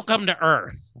 Welcome to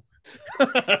Earth.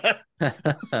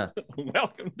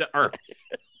 Welcome to Earth.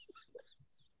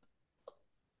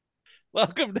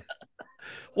 Welcome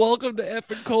to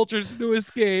effing Culture's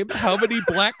newest game. How many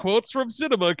black quotes from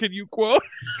cinema can you quote?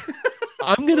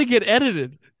 I'm gonna get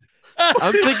edited.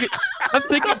 I'm thinking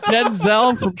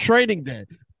Denzel from Training Day.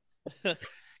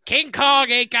 King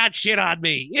Kong ain't got shit on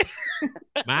me.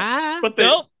 But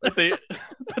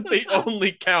they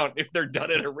only count if they're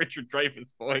done at a Richard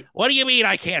Dreyfuss point. What do you mean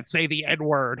I can't say the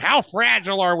N-word? How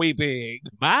fragile are we being?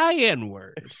 My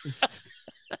N-word.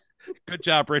 Good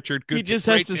job, Richard. Good. He just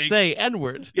has to take. say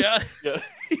N-word. Yeah.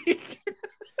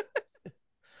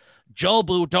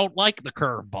 Jobu don't like the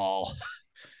curveball.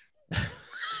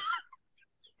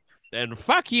 And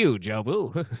fuck you,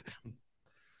 Jobu.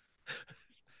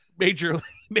 Major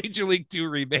League 2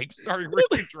 remake starring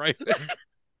Richard Dreyfuss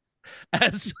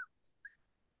as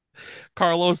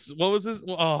Carlos. What was his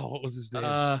name?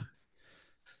 Oh,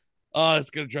 it's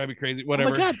gonna drive me crazy.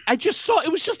 Whatever. Oh my god, I just saw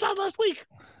it was just on last week.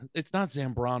 It's not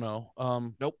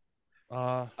Zambrano. Nope.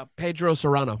 Pedro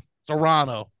Serrano.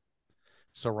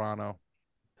 Serrano.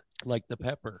 Like the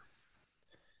pepper.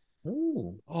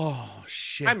 Ooh. Oh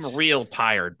shit. I'm real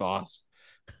tired, boss.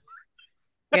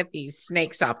 Get these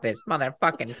snakes off this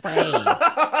motherfucking plane.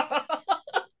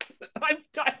 I'm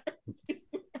tired.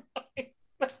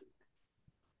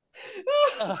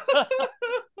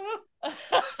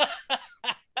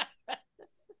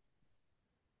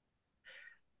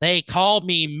 They call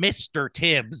me Mr.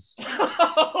 Tibbs.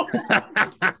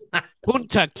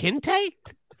 Punta Kinte?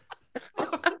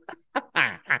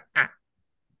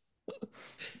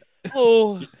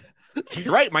 Oh,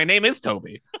 You're right. My name is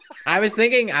Toby. I was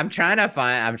thinking, I'm trying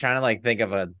to like think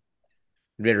of it'd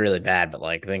be really bad, but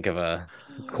like think of a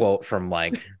quote from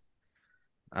like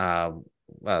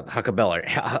Huckleberry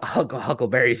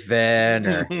Finn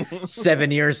or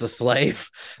 7 Years a Slave.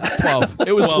 12.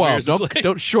 It was 12.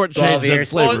 Don't shortchange that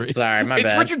slavery. Well, sorry, my It's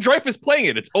bad. Richard Dreyfuss playing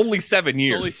it. It's only 7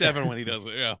 years. it's only 7 when he does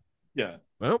it. Yeah. Yeah.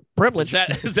 Well, privilege.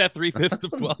 Is that 3/5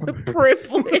 of 12?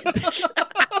 Privilege.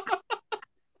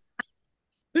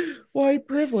 White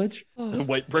privilege. The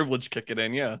white privilege kicking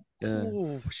in. Yeah.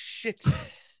 Oh shit.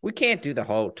 We can't do the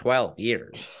whole 12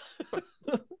 years.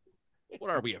 What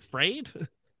are we afraid?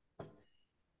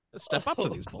 Let's step up to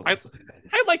these bullies.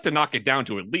 I'd like to knock it down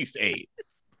to at least 8.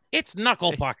 It's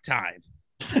knucklepuck time.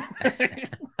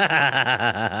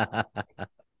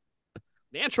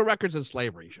 Natural records in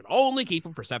slavery. You should only keep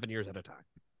them for 7 years at a time.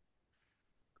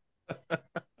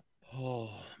 Oh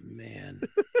man.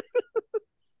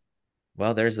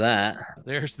 Well, there's that.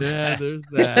 There's Yeah, that. there's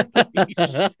that.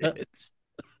 Shit.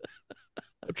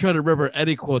 I'm trying to remember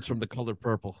any quotes from The Color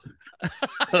Purple.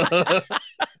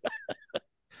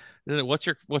 What's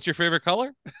your favorite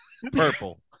color?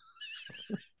 Purple.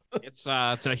 It's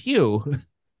a hue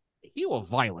of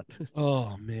violet.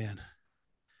 Oh man.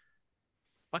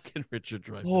 Fucking Richard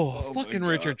Dreyfuss. Oh fucking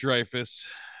Richard Dreyfuss.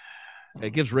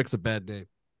 It gives Rick's a bad name.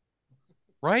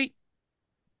 Right?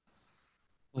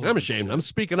 I'm ashamed. I'm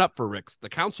speaking up for Rick's. The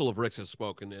Council of Ricks has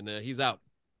spoken, and he's out.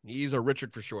 He's a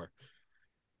Richard for sure.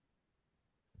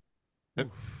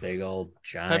 Big old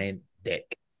giant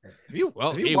dick. He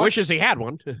wishes he had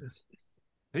one.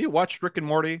 Have you watched Rick and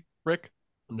Morty, Rick?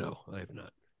 No, I have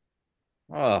not.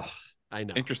 Oh, I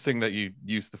know. Interesting that you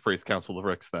used the phrase Council of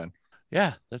Ricks then.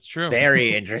 Yeah, that's true.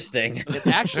 very interesting. It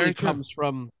actually comes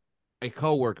from a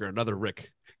coworker, another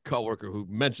Rick coworker, who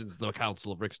mentions the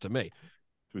Council of Ricks to me.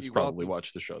 Who's probably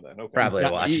watched the show then. Okay. Probably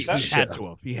watched He the show. had to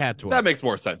have. He had to have. That makes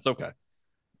more sense. Okay.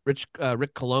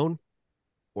 Rick Cologne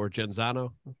or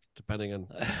Genzano, depending on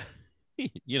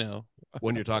You know.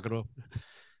 when you're talking about.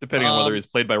 Depending on whether he's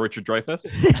played by Richard Dreyfuss.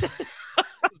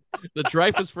 The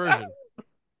Dreyfuss version.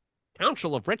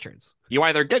 Council of Richards. You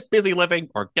either get busy living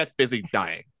or get busy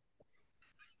dying.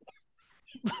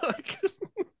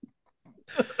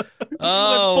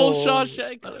 Oh, Full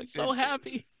Shawshank. I'm so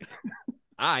happy.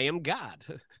 I am God.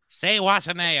 say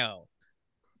Wataneo.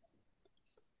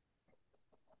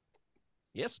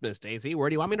 Yes, Miss Daisy. Where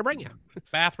do you want me to bring you?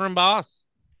 Bathroom boss.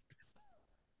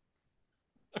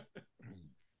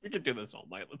 We could do this all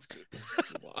night. Let's go.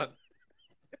 Move on.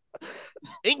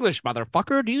 English,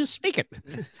 motherfucker. Do you speak it?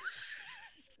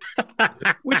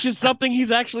 Which is something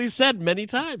he's actually said many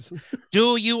times.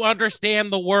 Do you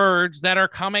understand the words that are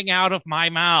coming out of my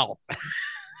mouth?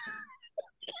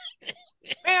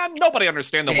 Man, nobody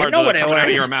understands the Yeah, words that are nobody coming out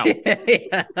of your mouth.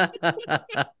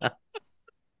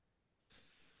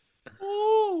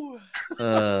 Ooh.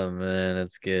 Oh man,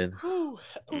 that's good. Ooh.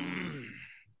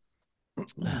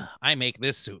 I make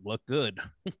this suit look good.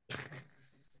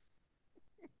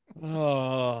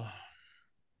 Oh.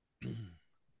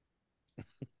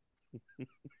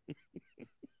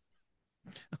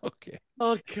 Okay.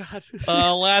 Oh God.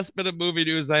 Last bit of movie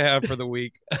news I have for the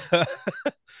week.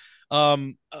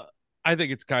 I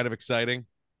think it's kind of exciting.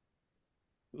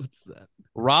 What's that?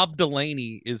 Rob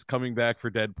Delaney is coming back for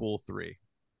Deadpool 3.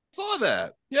 Saw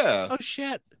that. Yeah. Oh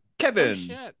shit. Kevin. Oh,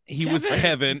 shit. He was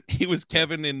Kevin. He was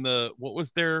Kevin in the, what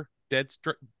was their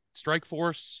Strike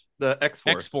Force? The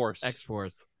X-Force. X-Force.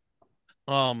 X-Force.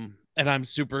 And I'm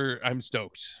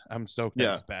stoked. I'm stoked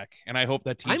that he's back. And I hope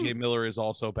that TJ Miller is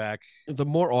also back. The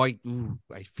more I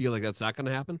feel like that's not going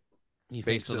to happen. You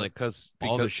based think on so? like because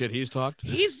all the shit he's talked.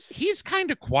 He's kind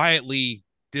of quietly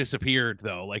disappeared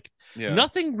though. Like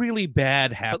nothing really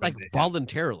bad happened. But like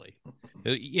voluntarily.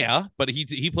 Yeah, but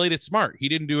he played it smart. He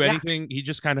didn't do anything. He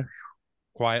just kind of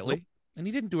quietly, and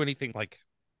he didn't do anything like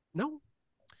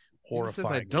horrifying.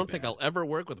 He says, I don't think I'll ever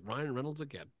work with Ryan Reynolds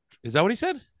again. Is that what he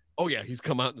said? Oh yeah, he's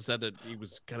come out and said that he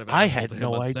was kind of. I had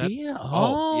no idea.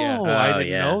 I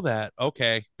didn't know that.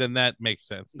 Okay, then that makes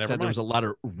sense. Never mind. There was a lot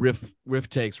of riff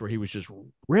takes where he was just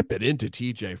ripping into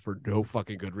TJ for no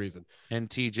fucking good reason. And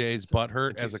TJ's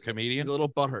butthurt as a comedian. He's a little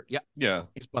butthurt. Yeah,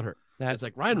 he's butthurt. It's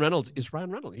like Ryan Reynolds is Ryan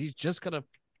Reynolds. He's just gonna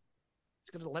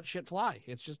let shit fly.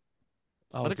 It's just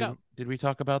let it go. Did we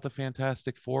talk about the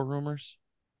Fantastic Four rumors?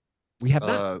 We have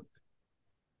not.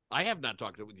 I have not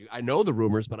talked with you. I know the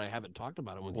rumors, but I haven't talked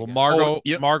about it with you. Well,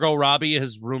 Margot Robbie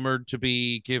is rumored to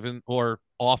be given or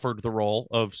offered the role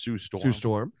of Sue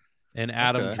Storm. And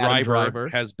Adam Driver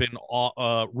has been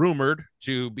rumored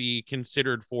to be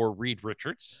considered for Reed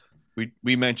Richards.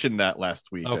 We mentioned that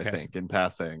last week, I think, in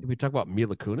passing. Did we talk about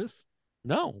Mila Kunis?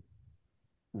 No.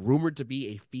 Rumored to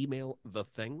be a female The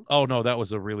Thing? Oh, no, that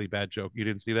was a really bad joke. You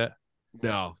didn't see that?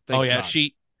 No. God.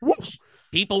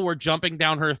 People were jumping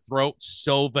down her throat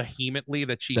so vehemently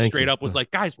that she straight up was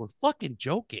like, guys, we're fucking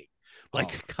joking.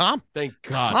 Like, calm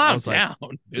down.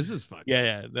 Like, this is fun.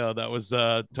 Yeah. No, that was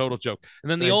a total joke. And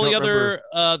then the only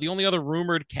other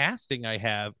rumored casting I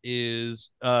have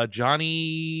is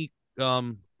Johnny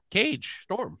Cage.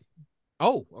 Storm.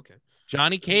 Oh, okay.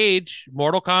 Johnny Cage,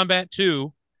 Mortal Kombat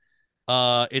 2.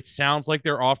 It sounds like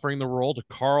they're offering the role to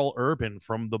Carl Urban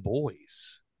from The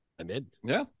Boys. I'm in.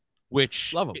 Yeah.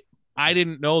 Which love him. I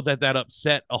didn't know that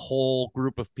upset a whole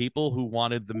group of people who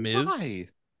wanted The Miz. Why?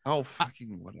 Oh,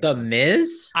 fucking whatever. The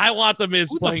Miz? I want The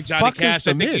Miz playing Johnny Cash.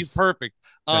 I think he's perfect.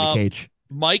 Johnny Cage.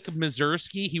 Mike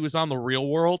Mazursky, he was on The Real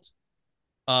World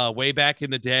way back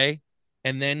in the day.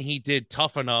 And then he did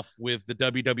Tough Enough with the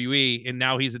WWE. And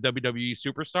now he's a WWE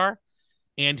superstar.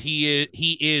 And he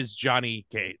is Johnny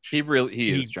Cage. He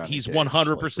is Johnny Cage. He's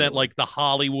 100% like the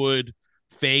Hollywood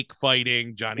fake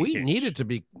fighting Johnny Cage. We needed to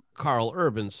be Carl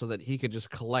Urban so that he could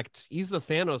just collect. He's the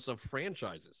Thanos of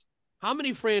franchises. How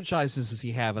many franchises does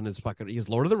he have in his fucking? He's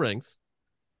Lord of the Rings.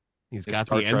 He's got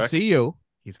the MCU.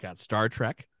 He's got Star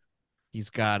Trek. He's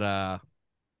got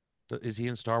Is he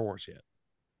in Star Wars yet?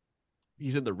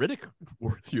 He's in the Riddick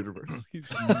universe.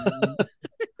 It's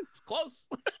close.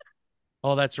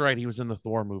 Oh, that's right. He was in the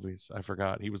Thor movies. I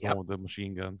forgot. He was the Yep. one with the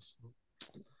machine guns.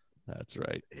 That's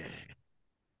right.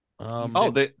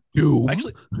 They Doom.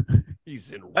 actually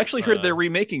He's in. actually heard they're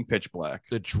remaking Pitch Black.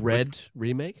 The Dread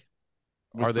remake.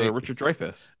 Are they Richard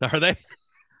Dreyfuss? Are they?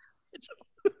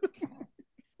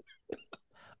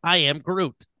 I am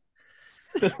Groot.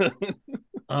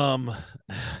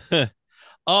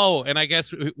 Oh, and I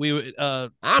guess we would.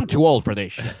 I'm too old for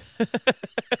this shit.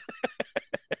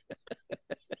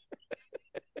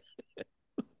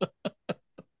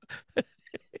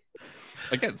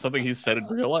 Again, something he's said in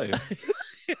real life.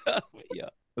 Yeah.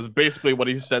 That's basically what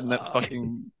he said in that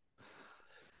fucking.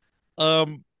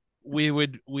 We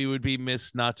would be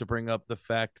missed not to bring up the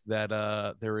fact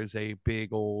that there is a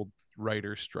big old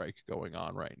writer strike going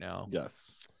on right now.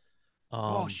 Yes.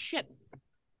 Oh shit!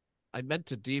 I meant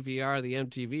to DVR the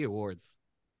MTV Awards.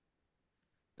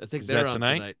 I think Is they're that on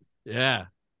tonight? Yeah,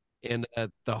 and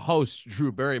the host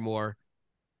Drew Barrymore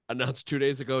announced 2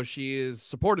 days ago she is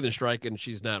supporting the strike and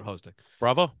she's not hosting.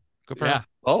 Bravo. Good for her.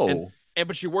 Oh.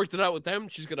 But she worked it out with them.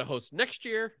 She's gonna host next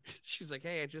year. She's like,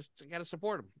 hey, I gotta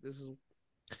support them. This is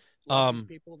these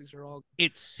people. These are all.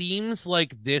 It seems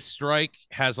like this strike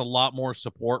has a lot more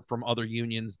support from other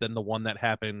unions than the one that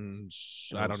happened.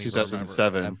 I don't even remember.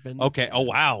 2007. Okay. Oh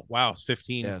wow.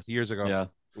 15 years ago.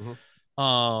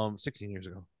 Yeah. 16 years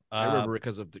ago. I remember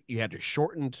because of you had to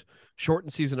shortened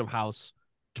season of House.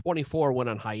 24 went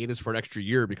on hiatus for an extra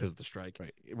year because of the strike.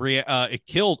 Right. It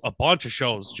killed a bunch of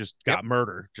shows. Just got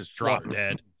murdered. Just dropped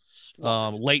dead.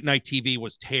 Late night TV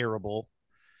was terrible.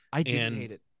 I didn't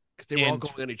hate it because they were all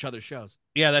going on each other's shows.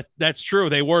 Yeah, that's true.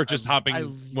 They were just hopping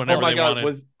whenever oh my they God,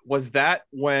 wanted. Was that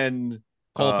when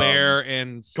Colbert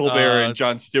and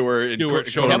Jon Stewart and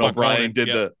Conan O'Brien did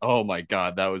the? Oh my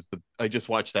God, that was the. I just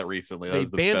watched that recently. That They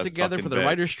was the band best together for the bit.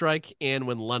 writer's strike and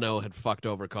when Leno had fucked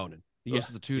over Conan. Those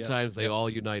are the two times they all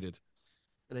united.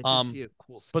 And I did see a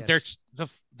cool sketch. But there's the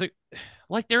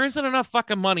like there isn't enough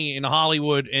fucking money in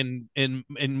Hollywood and in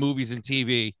movies and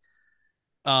TV.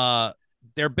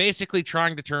 They're basically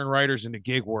trying to turn writers into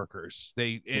gig workers.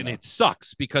 It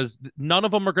sucks because none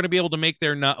of them are going to be able to make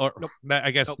their nut. Or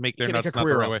I guess make their nuts not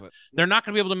the right way. They're not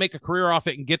going to be able to make a career off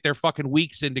it and get their fucking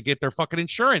weeks in to get their fucking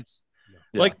insurance.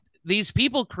 Yeah. Like these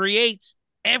people create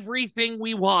everything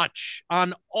we watch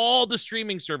on all the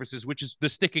streaming services, which is the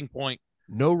sticking point.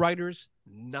 No writers,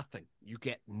 nothing. You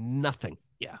get nothing.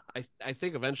 Yeah. I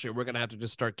think eventually we're gonna have to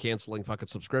just start canceling fucking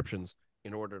subscriptions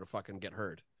in order to fucking get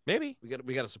heard. Maybe. We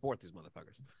got to support these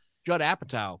motherfuckers. Judd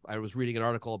Apatow, I was reading an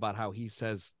article about how he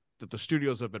says that the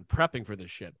studios have been prepping for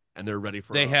this shit and they're ready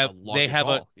for they have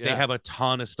a a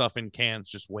ton of stuff in cans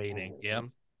just waiting. Mm-hmm. Yeah.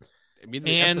 I mean,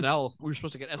 SNL, we were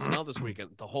supposed to get SNL this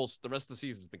weekend. The rest of the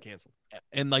season's been canceled.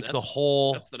 And like that's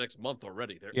the next month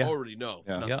already. They already know.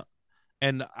 Yeah.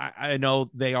 And I know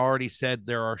they already said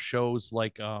there are shows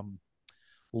like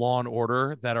Law and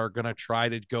Order that are going to try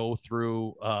to go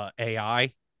through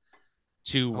AI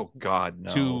to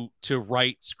to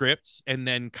write scripts and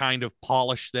then kind of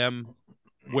polish them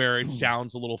where it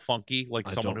sounds a little funky, like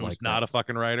someone who's not a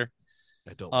fucking writer.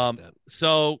 I don't like that.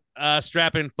 So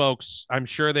strap in, folks. I'm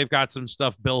sure they've got some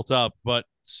stuff built up, but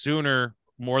sooner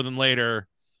more than later,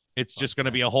 it's just going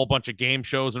to be a whole bunch of game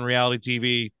shows and reality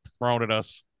TV thrown at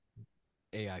us.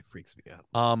 AI freaks me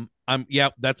out.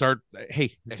 That's our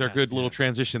our good little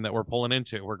transition that we're pulling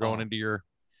into. We're going into your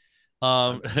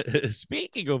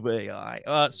speaking of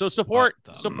AI. So support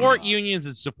unions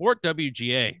and support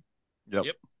WGA.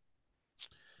 Yep.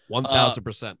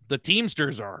 1000%. The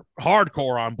Teamsters are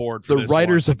hardcore on board for the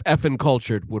writers of Effin'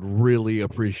 Cultured would really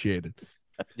appreciate it.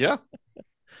 Yeah.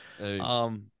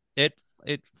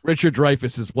 Richard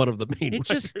Dreyfuss is one of the main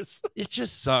writers. It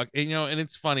just sucked. And, and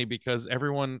it's funny because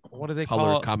everyone, what do they call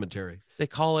call it? Commentary. They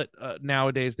call it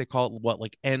nowadays, they call it what,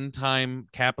 like end time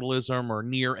capitalism or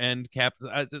near end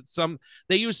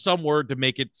they use some word to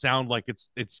make it sound like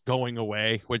it's going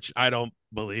away, which I don't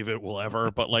believe it will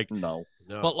ever, but like, no.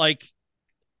 But like,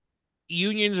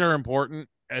 unions are important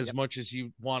as much as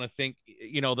you want to think.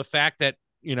 The fact that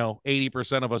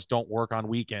 80% of us don't work on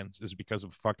weekends is because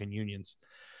of fucking unions.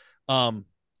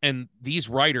 And these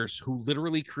writers who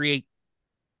literally create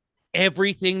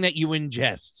everything that you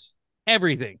ingest,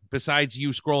 everything besides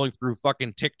you scrolling through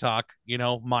fucking TikTok,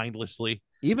 mindlessly.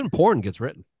 Even porn gets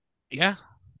written. Yeah.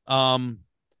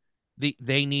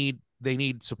 They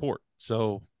need support.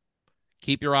 So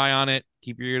keep your eye on it.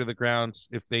 Keep your ear to the ground.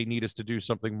 If they need us to do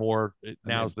something more,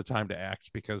 now's the time to act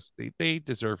because they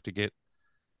deserve to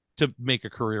make a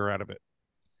career out of it.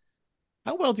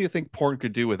 How well do you think porn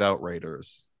could do without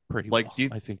writers? Pretty like, well.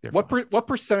 I think they're what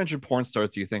percentage of porn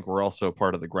stars do you think were also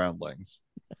part of the groundlings?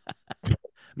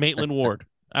 Maitland Ward.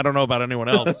 I don't know about anyone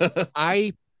else.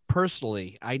 I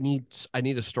personally, I need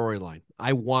a storyline.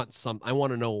 I want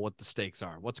to know what the stakes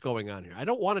are. What's going on here? I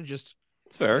don't want to just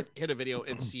it's fair hit a video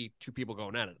and see two people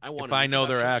going at it. If I know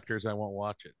they're actors, I won't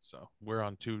watch it. So we're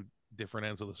on two different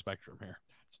ends of the spectrum here.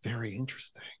 It's very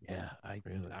interesting. Yeah,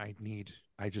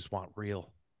 I just want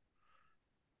real.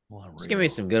 Just give me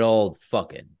some good old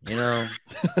fucking, you know.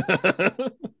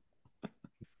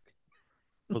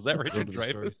 Was that Richard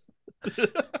Dreyfuss?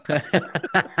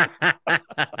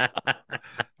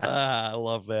 I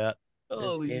love that.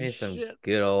 Just give me some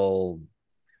good old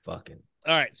fucking.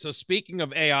 All right. So speaking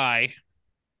of AI,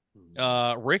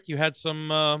 Rick, you had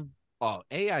some.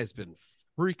 AI's been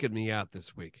freaking me out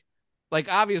this week.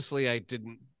 Like, obviously, I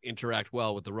didn't interact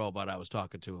well with the robot I was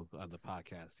talking to on the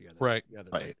podcast the other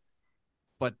day.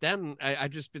 But then I've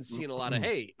just been seeing a lot of,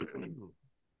 hey,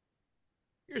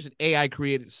 here's an AI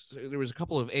created. There was a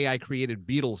couple of AI created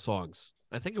Beatles songs.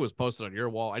 I think it was posted on your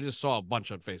wall. I just saw a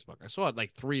bunch on Facebook. I saw it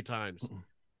like 3 times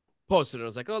posted. And I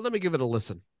was like, oh, let me give it a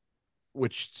listen,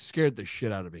 which scared the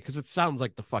shit out of me because it sounds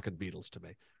like the fucking Beatles to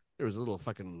me. There was a little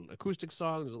fucking acoustic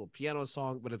song, there's a little piano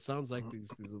song, but it sounds like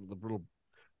these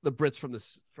the Brits from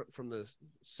the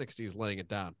 60s laying it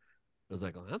down. I was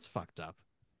like, oh, that's fucked up.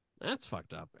 That's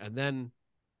fucked up. And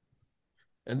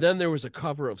then there was a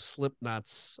cover of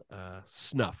Slipknot's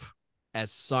Snuff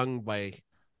as sung by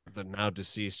the now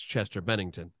deceased Chester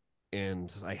Bennington.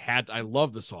 And I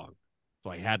love the song. So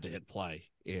I had to hit play.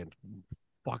 And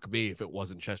fuck me if it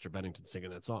wasn't Chester Bennington singing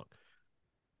that song.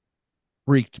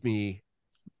 Freaked me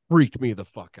the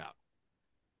fuck out.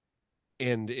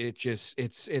 And it just,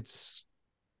 it's,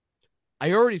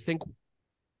 I already think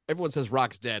everyone says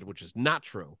rock's dead, which is not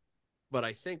true. But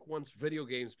I think once video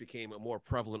games became a more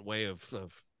prevalent way of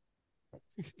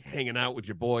hanging out with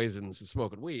your boys and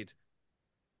smoking weed,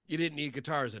 you didn't need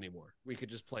guitars anymore. We could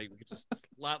just a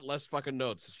lot less fucking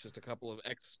notes. It's just a couple of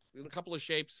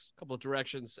shapes, a couple of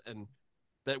directions, and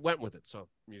that went with it. So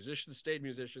musicians stayed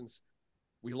musicians.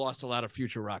 We lost a lot of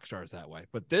future rock stars that way.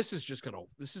 But this is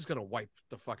gonna wipe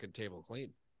the fucking table clean.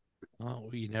 Oh,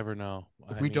 you never know.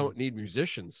 We don't need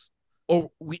musicians.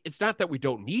 It's not that we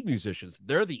don't need musicians.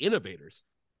 They're the innovators.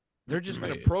 They're just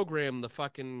going to program the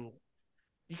fucking.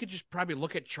 You could just probably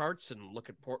look at charts and look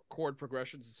at chord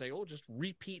progressions and say, "Oh, just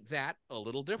repeat that a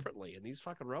little differently," and these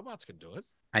fucking robots can do it.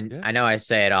 I know I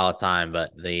say it all the time,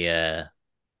 but the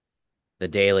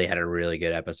Daily had a really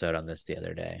good episode on this the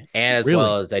other day, and as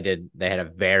well as they had a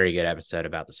very good episode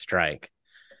about the strike.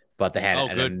 But they had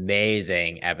an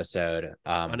amazing episode.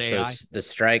 On AI? So the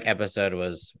strike episode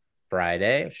was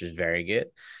Friday, which is very good.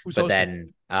 But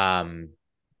then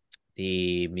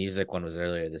the music one was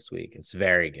earlier this week. It's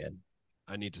very good.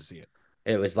 I need to see it.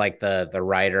 It was like the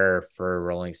writer for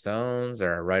Rolling Stones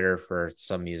or a writer for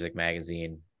some music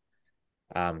magazine.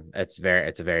 It's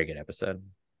a very good episode.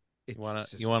 You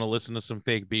wanna listen to some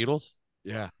fake Beatles?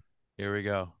 Yeah. Here we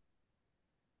go.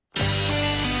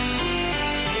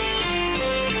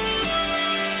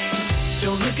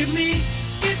 Don't look at me,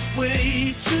 it's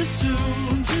way too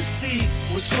soon to see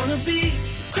what's gonna be.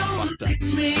 Don't look at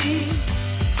me.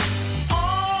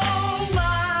 All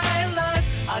my life,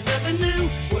 I never knew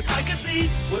what I could be,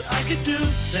 what I could do,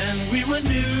 then we were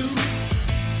new.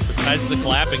 Besides the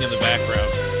clapping in the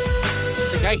background.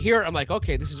 Like I hear it, I'm like,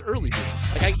 okay, this is early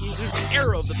Beatles. Like there's an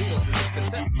era of the Beatles.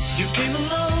 You came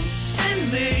along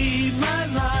and made my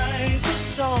life a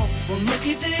song. One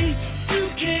lucky day, you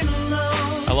came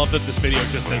along. I love that this video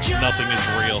just says nothing is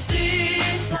real.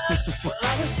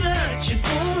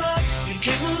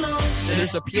 And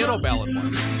there's a piano ballad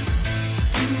one.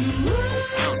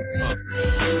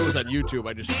 It was on YouTube.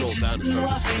 I just scrolled down and started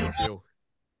to review.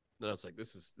 And I was like,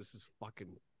 this is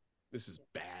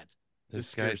bad.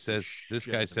 This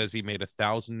guy says he made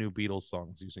 1,000 new Beatles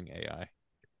songs using AI.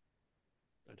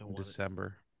 In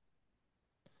December.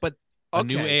 But a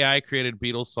new AI created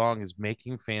Beatles song is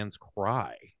making fans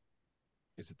cry.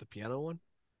 Is it the piano one?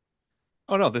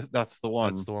 Oh no, that's the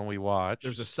one. That's the one we watched.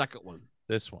 There's a second one.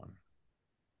 This one,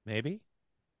 maybe.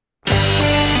 Nope,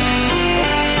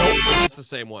 it's the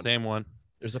same one. Same one.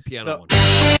 There's a piano one,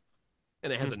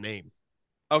 and it has a name.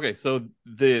 Okay, so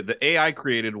the AI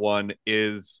created one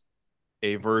is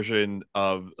a version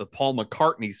of the Paul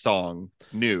McCartney song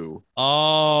 "New."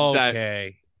 Oh,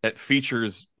 okay. That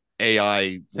features AI.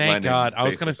 Thank Lennon, God. I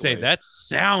was going to say that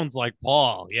sounds like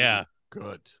Paul. Yeah.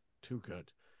 Good. Too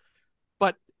good.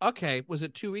 But okay, was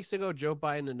it 2 weeks ago Joe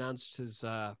Biden announced his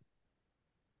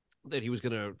that he was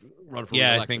going to run for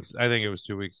Yeah, re-election. I think it was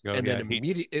 2 weeks ago. And yeah, then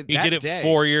immediately he did it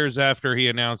 4 years after he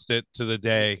announced it to the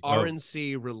day.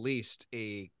 RNC released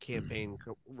a campaign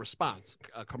response,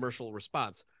 a commercial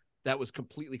response that was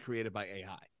completely created by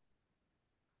AI.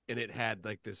 And it had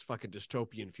like this fucking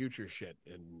dystopian future shit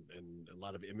and a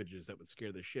lot of images that would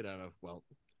scare the shit out of, well,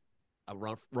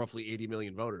 roughly 80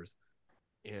 million voters.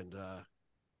 And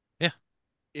yeah,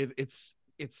 it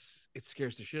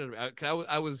scares the shit out of me.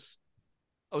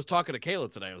 I was talking to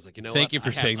Kayla today. I was like, you know, thank you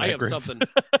for saying that. I have Griff. something.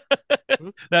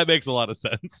 That makes a lot of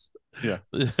sense. Yeah,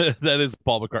 that is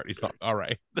Paul McCartney's song. All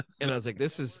right, and I was like,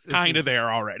 this is kind of there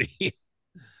already.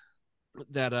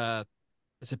 That I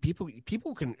said people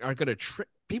are gonna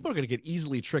get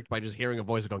easily tricked by just hearing a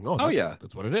voice going, oh yeah,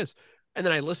 that's what it is. And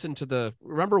then I listened to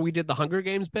remember we did the Hunger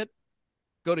Games bit.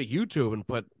 Go to YouTube and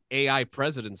put AI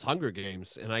presidents Hunger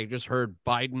Games, and I just heard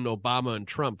Biden, Obama, and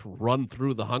Trump run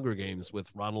through the Hunger Games with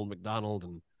Ronald McDonald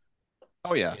and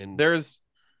and there's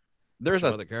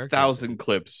 1,000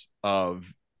 clips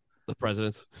of the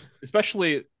presidents,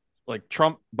 especially like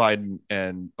Trump, Biden,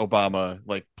 and Obama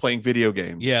like playing video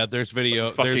games. Yeah, there's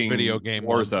video game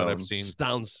ones that I've seen.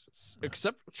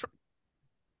 Except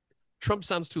Trump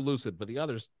sounds too lucid, but the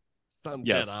others sound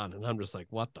dead on, and I'm just like,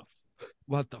 what the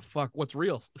fuck? What's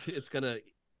real?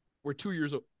 We're 2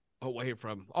 years away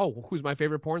from, who's my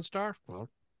favorite porn star? Well,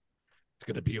 it's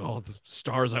going to be all the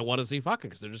stars I want to see fucking,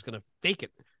 because they're just going to fake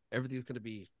it. Everything's going to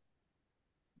be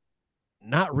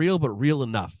not real, but real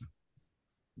enough.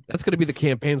 That's going to be the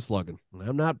campaign slogan.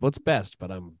 I'm not what's best,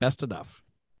 but I'm best enough.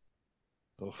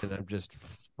 And I'm just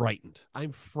frightened.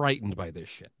 I'm frightened by this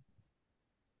shit.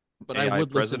 But AI I would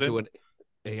president? Listen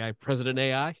to an AI president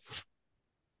AI.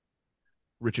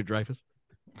 Richard Dreyfuss.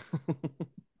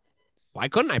 Why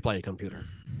couldn't I play a computer?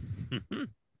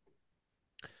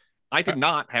 I did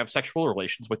not have sexual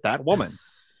relations with that woman.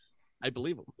 I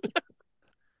believe him.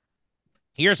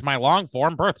 Here's my long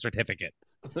form birth certificate.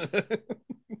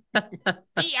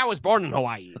 I was born in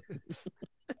Hawaii.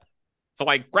 So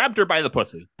I grabbed her by the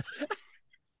pussy.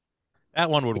 That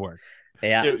one would work.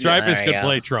 Yeah. Dreyfuss could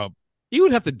play Trump. He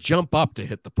would have to jump up to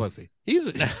hit the pussy. He's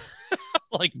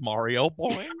like Mario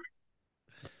Boy.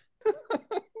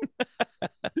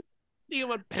 See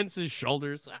him on Pence's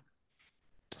shoulders.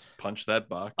 Punch that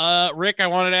box. Rick, I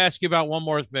wanted to ask you about one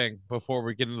more thing before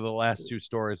we get into the last two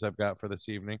stories I've got for this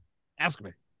evening. Ask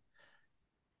me.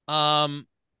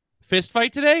 Fist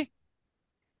fight today?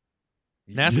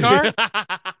 NASCAR?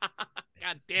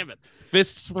 God damn it.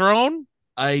 Fists thrown?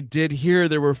 I did hear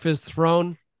there were fists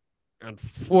thrown.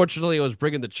 Unfortunately, I was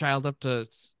bringing the child up to,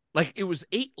 like, it was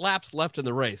 8 laps left in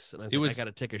the race. And I was I got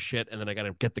to take a shit, and then I got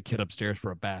to get the kid upstairs for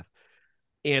a bath.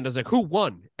 And I was like, who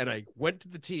won? And I went to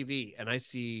the TV, and I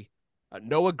see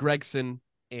Noah Gragson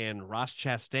and Ross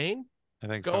Chastain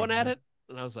going at it.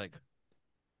 And I was like,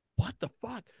 what the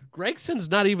fuck? Gregson's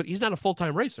he's not a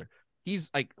full-time racer. He's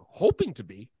like hoping to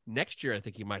be. Next year, I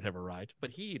think he might have a ride,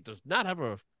 but he does not have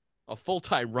a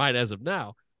full-time ride as of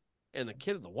now. And the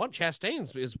kid,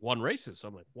 Chastain's is won races. So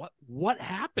I'm like, what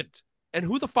happened? And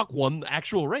who the fuck won the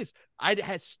actual race?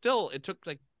 It took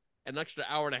like an extra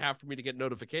hour and a half for me to get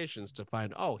notifications to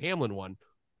find, Hamlin won.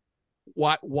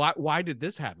 Why did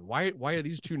this happen? Why are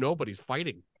these two nobodies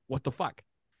fighting? What the fuck?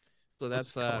 So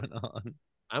that's what's going on?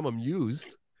 I'm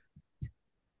amused.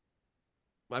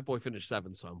 My boy finished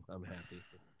 7th, so I'm happy.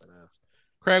 But,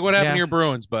 Craig, what happened to your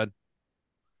Bruins, bud?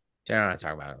 I don't want to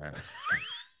talk about it, man.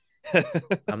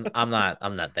 I'm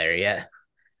not there yet.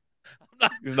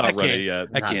 He's not ready yet.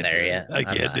 I can't there yet. I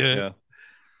can't do it. Yeah.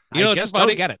 You know, it's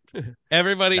funny. Don't get it.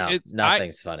 Everybody,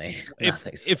 nothing's funny.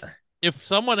 If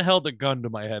someone held a gun to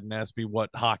my head and asked me what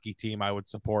hockey team I would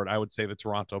support, I would say the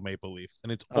Toronto Maple Leafs,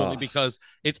 and it's only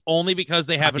because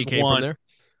they haven't won.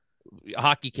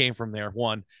 Hockey came from there.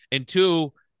 1 and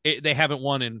 2, they haven't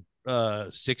won in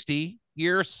 60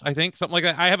 years, I think, something like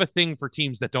that. I have a thing for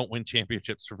teams that don't win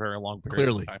championships for very long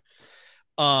periods of time.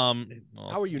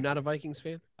 How are you not a Vikings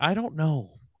fan? I don't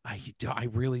know. I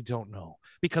really don't know,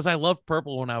 because I loved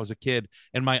purple when I was a kid,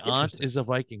 and my aunt is a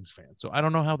Vikings fan, so I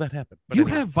don't know how that happened. But you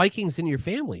have Vikings in your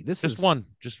family. Just one.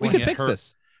 We can fix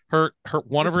this.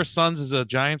 One of her sons is a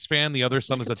Giants fan. The other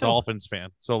son is a Dolphins fan.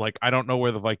 So, like, I don't know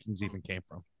where the Vikings even came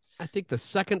from. I think the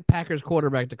second Packers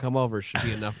quarterback to come over should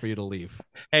be enough for you to leave.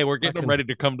 Hey, we're getting them ready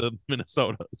to come to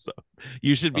Minnesota, so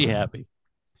you should be happy.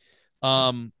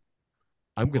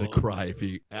 I'm gonna cry if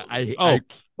you.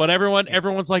 But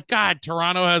everyone's like, God,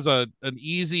 Toronto has an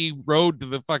easy road to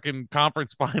the fucking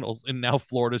conference finals, and now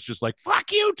Florida's just like,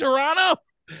 fuck you, Toronto.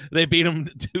 They beat them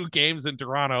 2 games in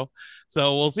Toronto,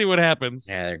 so we'll see what happens.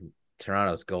 Yeah,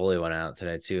 Toronto's goalie went out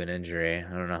today too, an injury. I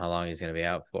don't know how long he's going to be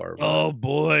out for. Oh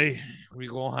boy, we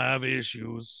gonna have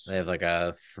issues. They have like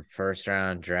a first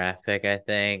round draft pick, I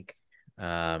think.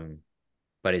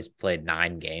 But he's played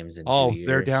 9 games in 2 years.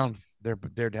 They're down.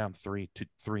 They're down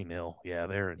 3-0. Yeah,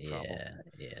 they're in trouble.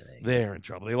 Yeah, they're in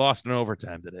trouble. They lost in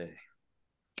overtime today.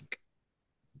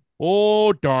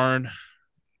 Oh darn!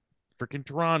 Freaking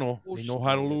Toronto. They know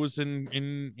how to lose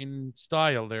in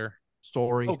style there.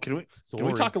 Sorry. Oh, can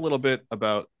we talk a little bit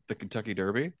about the Kentucky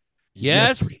Derby?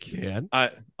 Yes, we can.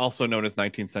 Also known as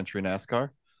 19th century NASCAR.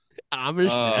 Amish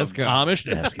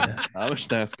NASCAR. Amish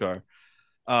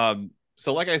NASCAR.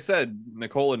 So like I said,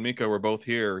 Nicole and Mika were both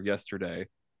here yesterday,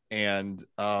 and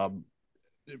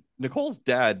Nicole's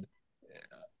dad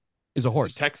is a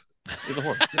horse. Is a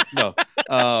horse. No.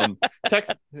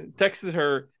 Texted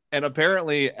her and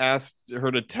apparently asked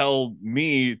her to tell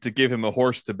me to give him a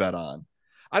horse to bet on.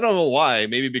 I don't know why.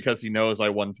 Maybe because he knows I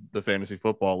won the fantasy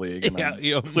football league. And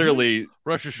I'm clearly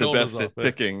the best at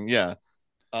picking. Yeah.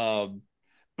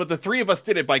 But the three of us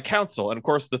did it by council. And of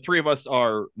course, the three of us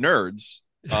are nerds.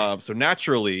 So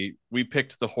naturally, we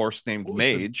picked the horse named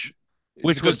Mage,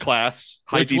 which was class,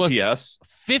 high DPS.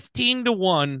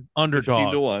 15-1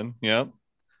 underdog. 15-1. Yeah.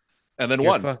 And then You're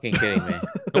won. Fucking kidding me.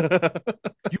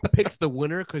 You picked the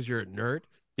winner because you're a nerd?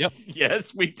 Yep.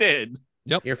 Yes, we did.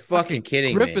 Yep. You're fucking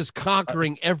kidding Griff me. is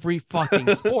conquering every fucking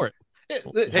sport.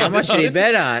 How much did he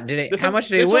bet on? How much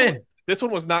did he win? This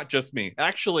one was not just me.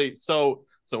 Actually, so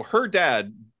her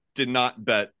dad did not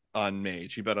bet on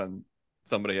Mage. He bet on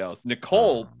somebody else.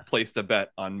 Nicole placed a bet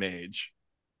on Mage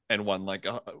and won like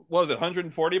what was it,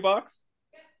 $140?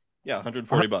 Yeah,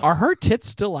 $140. Are her tits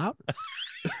still out?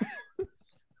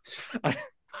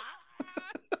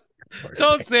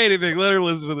 Don't say anything. Let her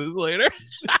listen to this later.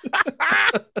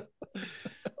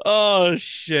 Oh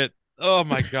shit. Oh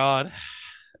my god.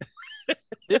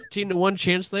 15-1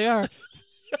 chance they are.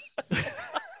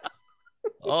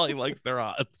 Oh, he likes their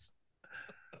odds.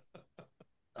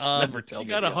 Never tell you me.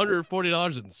 got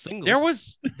 $140 in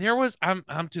singles. There was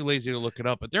I'm too lazy to look it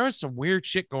up, but there was some weird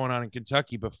shit going on in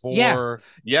Kentucky before. Yeah.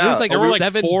 There was like there were like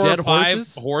 7 4 dead or 5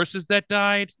 horses? horses that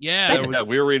died. Yeah,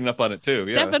 We were reading up on it too.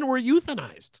 7 were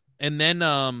euthanized. And then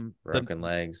Broken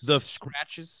legs. the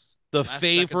Scratches. the Last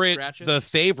favorite second scratches? the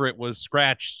favorite was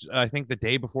scratched, I think the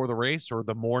day before the race or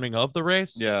the morning of the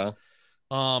race. Yeah.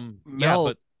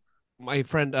 Mel, my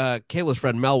friend Kayla's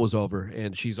friend Mel was over,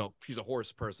 and she's a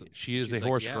horse person. She is She's a like,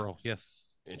 horse yeah. girl. Yes.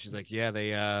 And she's like, yeah,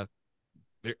 there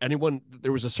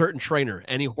was a certain trainer,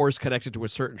 any horse connected to a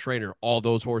certain trainer, all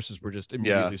those horses were just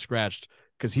immediately scratched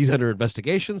because he's under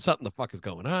investigation. Something the fuck is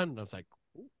going on. And I was like,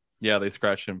 yeah, they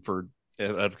scratched him for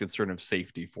out of concern of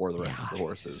safety for the rest of the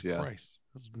horses. Jesus Yeah. Christ.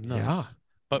 That's nuts. Yeah.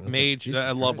 But I was like, Mage, Jesus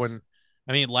I love Christ. when,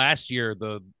 I mean, last year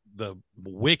the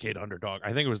wicked underdog,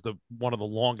 I think it was one of the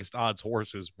longest odds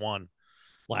horses won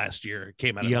last year. It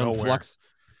came out of Young nowhere. Flux,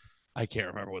 I can't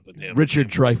remember what the name. Richard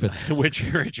Dreyfuss,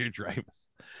 Richard Dreyfuss.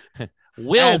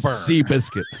 Wilbur.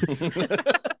 Seabiscuit.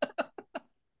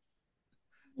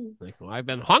 Like, well, I've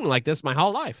been hung like this my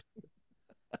whole life.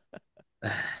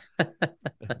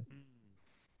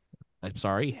 I'm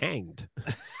sorry, hanged.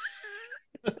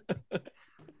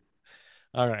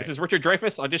 All right. This is Richard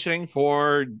Dreyfuss auditioning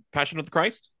for Passion of the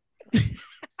Christ.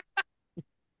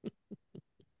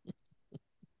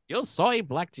 You soy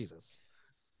black Jesus.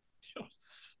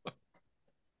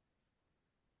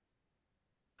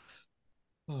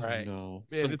 Oh, right. No.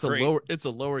 Man, it's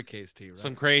a lowercase T, right?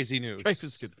 Some crazy news.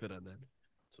 Dreyfus could fit on that.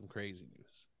 Some crazy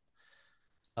news.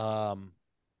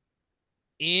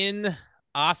 In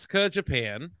Asuka,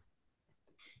 Japan.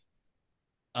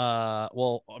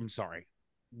 Well, I'm sorry.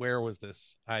 Where was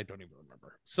this? I don't even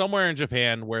remember. Somewhere in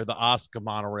Japan where the Asuka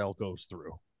monorail goes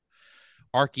through.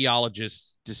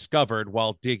 Archaeologists discovered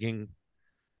while digging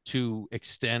to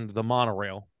extend the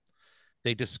monorail,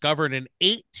 they discovered an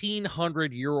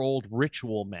 1,800-year-old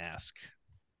ritual mask.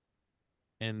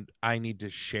 And I need to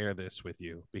share this with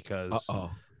you because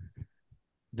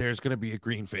there's going to be a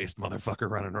green-faced motherfucker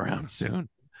running around soon.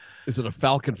 Is it a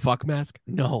Falcon fuck mask?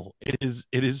 No, it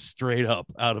is straight up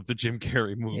out of the Jim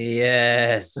Carrey movie.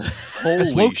 Yes.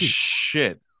 Holy Loki.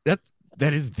 shit.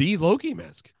 That is the Loki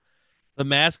mask. The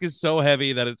mask is so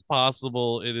heavy that it's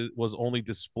possible was only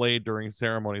displayed during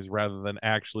ceremonies rather than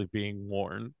actually being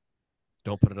worn.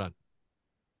 Don't put it on.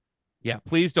 Yeah,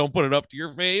 please don't put it up to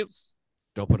your face.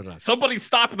 Don't put it on. Somebody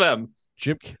stop them.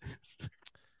 Jim.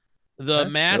 The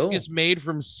That's mask cool. is made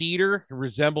from cedar. It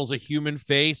resembles a human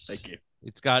face. Thank you.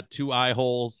 It's got 2 eye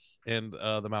holes and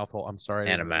the mouth hole. I'm sorry.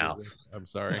 And a mouth. I'm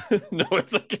sorry. No,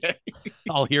 it's okay.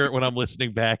 I'll hear it when I'm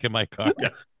listening back in my car. Yeah.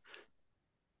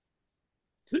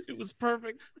 It was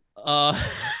perfect.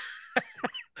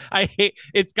 I hate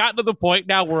it's gotten to the point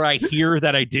now where I hear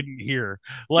that I didn't hear.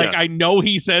 Like I know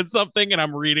he said something and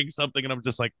I'm reading something and I'm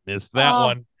just like, missed that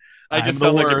one. I just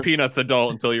sound like a Peanuts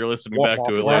adult until you're listening back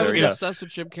to it When I later. was Yeah. obsessed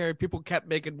with Jim Carrey, people kept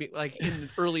making me like in the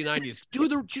early 90s,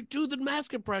 do the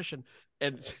mask impression.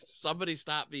 And somebody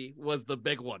stopped me was the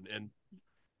big one. And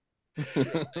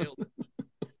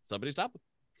somebody stopped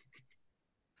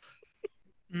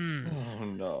me. Oh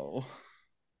no.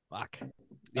 Fuck.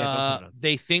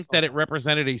 They think that it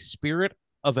represented a spirit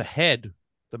of a head.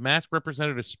 The mask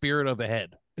represented a spirit of a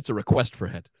head. It's a request for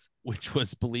head. Which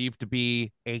was believed to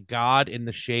be a god in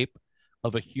the shape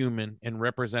of a human and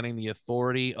representing the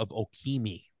authority of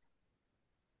Okimi.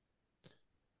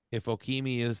 If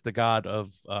Okimi is the god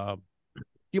of... Do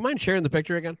you mind sharing the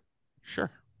picture again?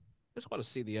 Sure. I just want to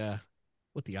see the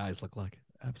what the eyes look like.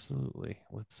 Absolutely.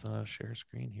 Let's share a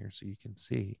screen here so you can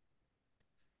see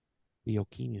the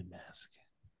Okimi mask.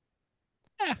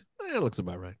 It looks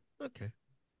about right. Okay.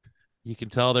 You can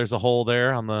tell there's a hole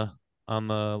there on the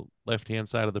left-hand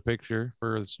side of the picture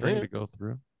for the string to go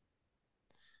through.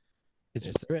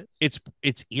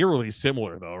 It's eerily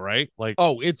similar though, right? Like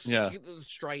it's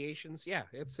striations. Yeah,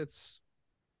 it's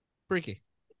freaky.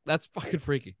 That's fucking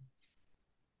freaky.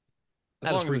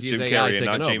 As long as it's Jim Carrey and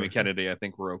not Jamie Kennedy, I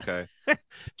think we're okay.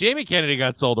 Jamie Kennedy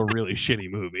got sold a really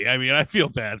shitty movie. I mean, I feel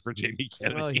bad for Jamie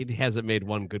Kennedy. Well, he hasn't made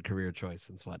one good career choice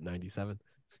since what, 97?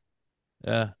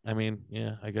 I mean,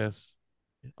 yeah, I guess.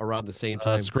 Around the same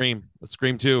time. Scream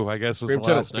 2, I guess, was Scream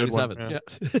the last 97. good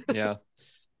one. Yeah.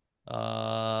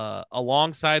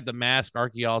 Alongside the mask,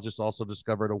 archaeologists also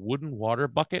discovered a wooden water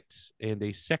bucket and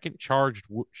a second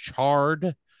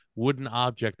charred wooden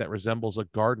object that resembles a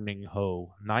gardening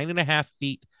hoe, 9.5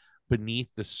 feet beneath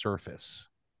the surface.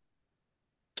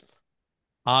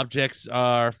 Objects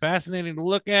are fascinating to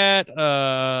look at.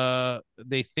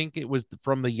 They think it was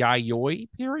from the Yayoi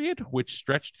period, which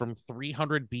stretched from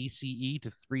 300 BCE to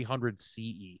 300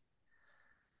 CE,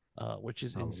 which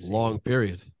is insane. A long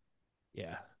period.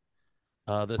 Yeah.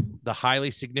 The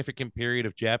highly significant period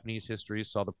of Japanese history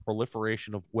saw the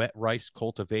proliferation of wet rice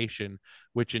cultivation,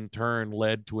 which in turn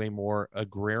led to a more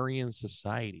agrarian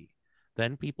society.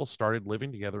 Then people started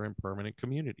living together in permanent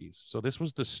communities. So this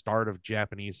was the start of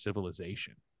Japanese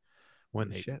civilization when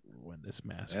this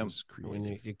mask was created.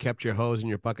 When you kept your hose and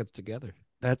your buckets together.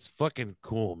 That's fucking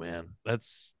cool, man.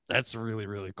 That's really,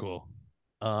 really cool.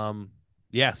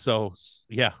 Yeah. So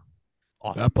yeah,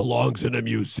 awesome. That belongs in a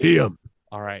museum.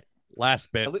 All right. Last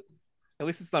bit. At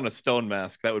least it's not a stone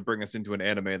mask. That would bring us into an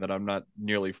anime that I'm not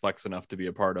nearly flex enough to be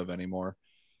a part of anymore.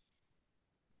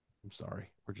 I'm sorry.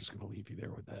 We're just going to leave you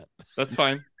there with that. That's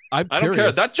fine. I don't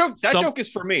care. That joke is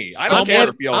for me. I don't care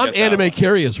if y'all I'm anime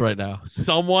curious right now.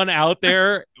 Someone out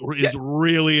there is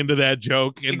really into that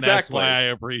joke, and that's why I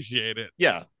appreciate it.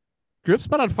 Yeah. Griff's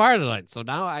been on fire tonight, so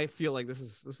now I feel like this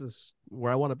is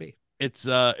where I want to be. It's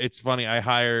funny. I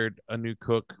hired a new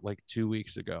cook like 2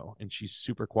 weeks ago, and she's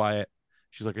super quiet.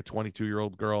 She's like a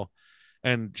 22-year-old girl,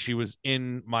 and she was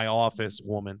in my office.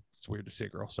 Woman, it's weird to say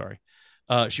girl. Sorry.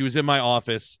 She was in my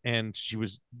office and she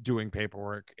was doing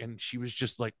paperwork, and she was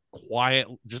just like quiet,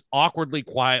 just awkwardly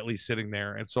quietly sitting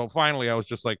there. And so finally I was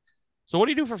just like, so what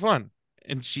do you do for fun?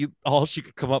 And all she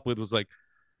could come up with was like,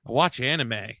 I watch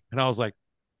anime. And I was like,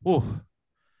 oh,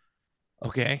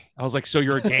 okay. I was like, so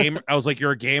you're a gamer? I was like,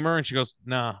 you're a gamer? And she goes,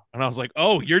 nah. And I was like,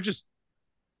 oh, you're just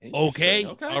okay.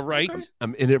 All right. Okay.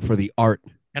 I'm in it for the art.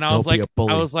 And I was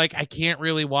like, I can't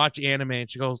really watch anime. And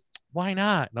she goes, why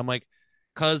not? And I'm like,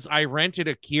 because I rented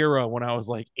Akira when I was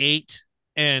like 8,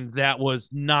 and that was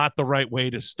not the right way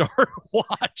to start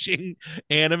watching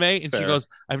anime. And she goes,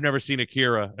 I've never seen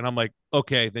Akira. And I'm like,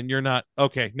 okay, then you're not.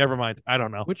 Okay, never mind. I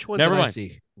don't know. Which one did I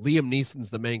see? Liam Neeson's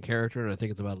the main character, and I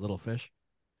think it's about little fish.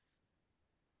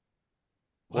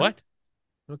 What?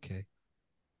 Okay.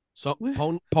 So,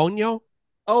 Ponyo?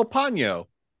 Oh, Ponyo.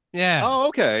 Yeah. Oh,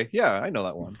 okay. Yeah, I know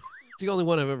that one. It's the only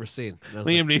one I've ever seen.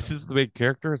 Liam Neeson's the main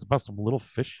character. It's about some little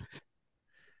fish.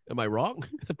 Am I wrong?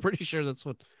 I'm pretty sure that's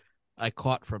what I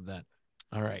caught from that.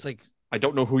 All right. It's like, I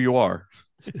don't know who you are.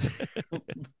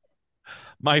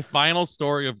 My final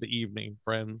story of the evening,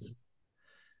 friends.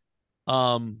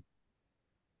 An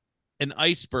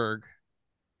iceberg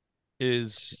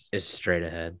is straight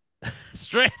ahead.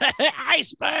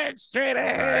 Iceberg straight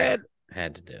ahead. Sorry, I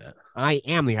had to do it. I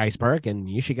am the iceberg, and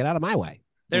you should get out of my way.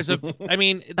 It's the.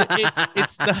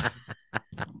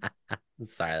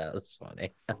 Sorry, that was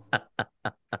funny.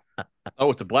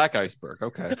 Oh, it's a black iceberg.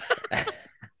 Okay.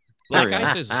 Black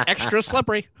ice is extra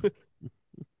slippery.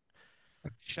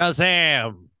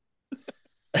 Shazam.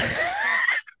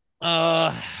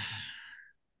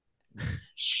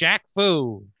 Shaq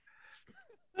Fu.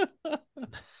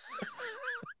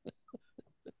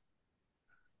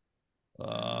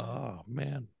 Oh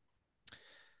man.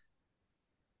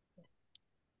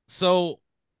 So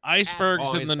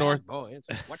icebergs in the north. Boys,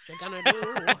 what you gonna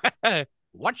do?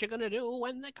 What you gonna do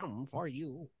when they come for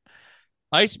you?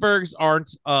 Icebergs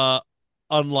aren't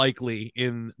unlikely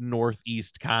in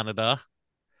northeast Canada.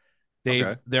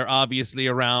 They're obviously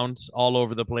around all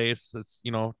over the place. It's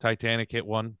Titanic hit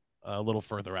one a little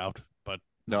further out, but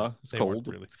no, it's cold.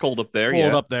 Really. It's cold up there. It's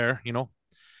cold up there,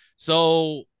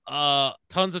 So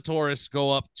tons of tourists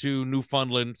go up to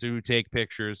Newfoundland to take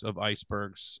pictures of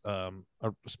icebergs,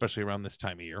 especially around this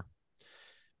time of year.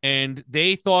 And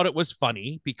they thought it was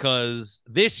funny because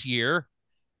this year,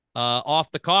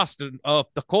 off the coast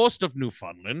of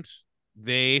Newfoundland,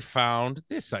 they found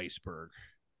this iceberg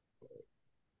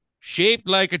shaped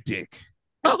like a dick.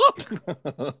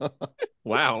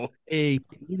 Wow. A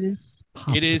penis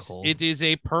popsicle. It is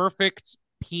a perfect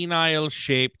penile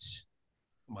shaped.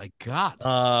 My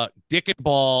God. Dick and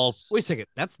balls. Wait a second.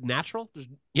 That's natural?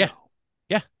 Yeah.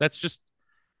 Yeah. That's just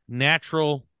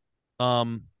natural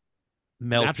melting.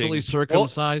 Naturally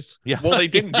circumcised. Yeah. Well, they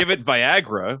didn't give it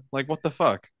Viagra. Like, what the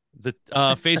fuck? The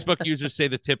Facebook users say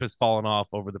the tip has fallen off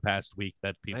over the past week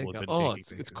that people have been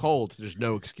taking. It's cold. There's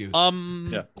no excuse.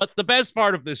 Yeah. But the best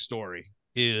part of this story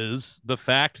is the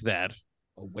fact that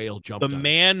a whale jumped. The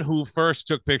man who first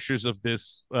took pictures of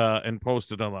this and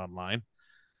posted them online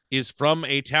is from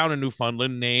a town in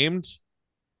Newfoundland named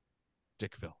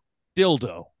Dickville.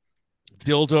 Dildo,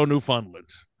 Newfoundland.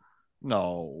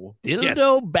 No.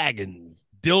 Dildo Baggins.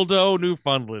 Dildo,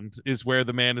 Newfoundland is where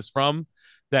the man is from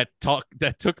that took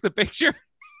the picture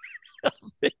of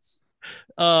this,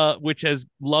 which has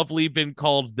lovely been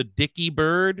called the Dicky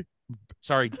Bird.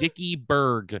 Sorry, Dicky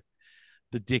Berg.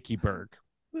 The Dicky Berg.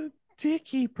 The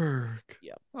Dicky Berg.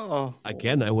 Yeah. Oh.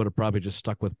 Again, I would have probably just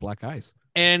stuck with black ice.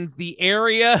 And the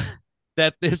area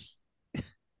that this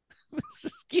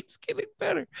just keeps getting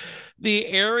better. The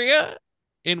area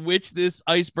in which this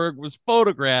iceberg was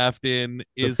photographed in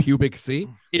is the pubic sea,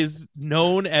 is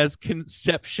known as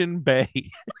Conception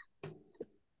Bay.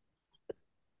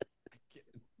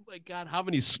 My God, how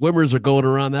many swimmers are going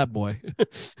around that boy?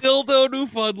 Dildo,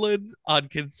 Newfoundland on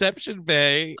Conception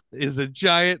Bay is a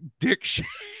giant dick shape.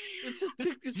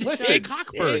 It's a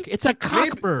cockberg. It's a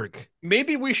cockberg.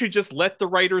 Maybe we should just let the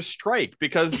writers strike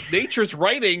because nature's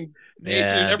writing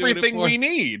everything we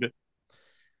need.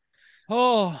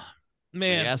 Oh,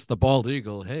 man. They asked the bald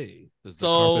eagle, hey, does the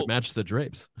carpet match the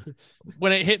drapes?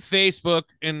 When it hit Facebook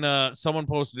and someone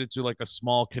posted it to like a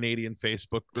small Canadian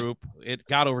Facebook group, it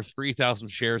got over 3,000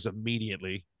 shares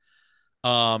immediately.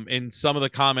 And some of the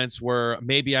comments were,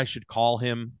 maybe I should call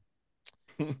him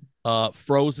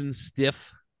Frozen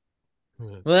Stiff.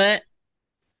 What?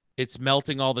 It's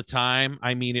melting all the time.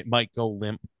 I mean, it might go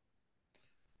limp.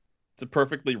 It's a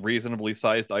perfectly reasonably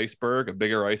sized iceberg. A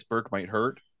bigger iceberg might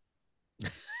hurt.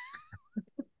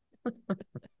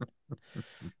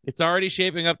 It's already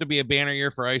shaping up to be a banner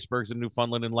year for icebergs in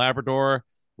Newfoundland and Labrador,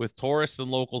 with tourists and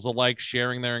locals alike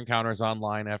sharing their encounters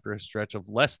online after a stretch of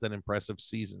less than impressive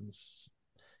seasons.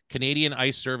 Canadian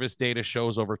Ice Service data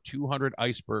shows over 200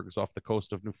 icebergs off the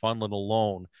coast of Newfoundland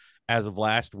alone as of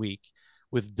last week,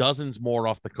 with dozens more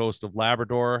off the coast of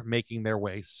Labrador making their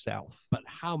way south. But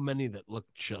how many that look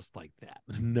just like that?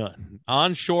 None.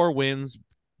 Onshore winds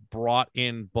brought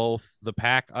in both the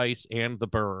pack ice and the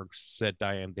bergs, said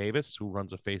Diane Davis, who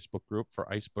runs a Facebook group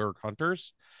for iceberg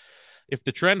hunters. If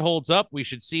the trend holds up, we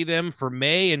should see them for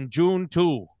May and June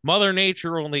too. Mother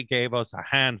Nature only gave us a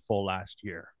handful last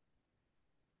year.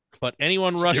 But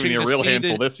anyone rushing giving you a real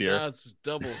handful this year. That's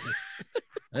double.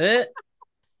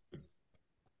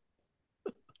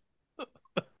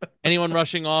 Anyone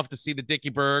rushing off to see the Dicky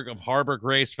Berg of Harbor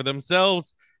Grace for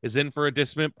themselves is in for a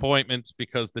disappointment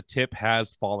because the tip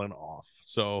has fallen off.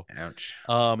 So, ouch.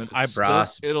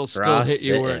 It'll still hit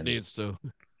you where it needs to.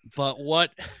 But what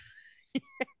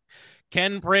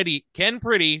Ken Pretty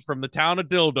from the town of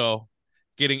Dildo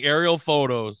getting aerial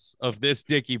photos of this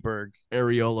Dicky Berg.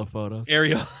 Areola photos.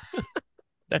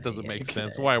 That doesn't make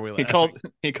sense. Why are we laughing?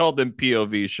 He called them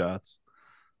POV shots.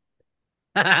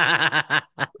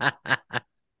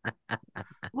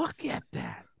 Look at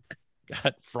that.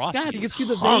 God, Frosty. God, you can see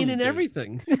the vein and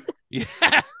everything. Yeah.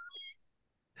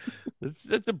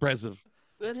 It's impressive.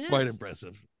 It's quite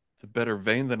impressive. It's a better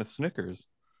vein than a Snickers.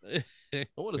 I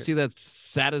want to see that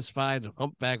satisfied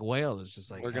humpback whale. It's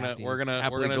just like we're gonna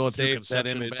go save that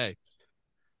image. Bay.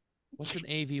 What's an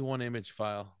AV1 image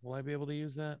file? Will I be able to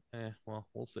use that? Well,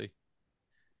 we'll see.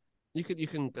 You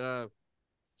can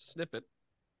snip it.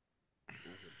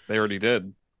 They already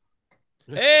did.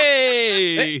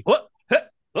 Hey! What?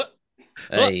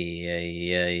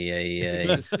 You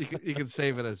can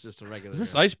save it as just a regular. Is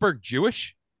this iceberg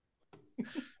Jewish?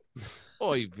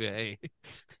 Oy vey.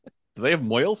 Do they have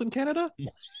moils in Canada?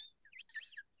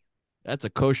 That's a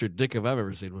kosher dick if I've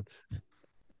ever seen one.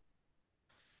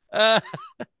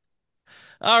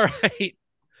 All right.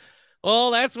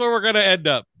 Well, that's where we're gonna end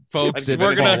up, folks. Did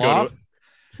We're gonna go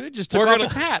to It just took off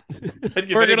his hat.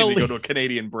 we're gonna go to a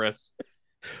Canadian bris.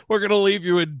 we're gonna leave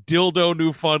you in Dildo,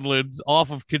 Newfoundland,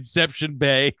 off of Conception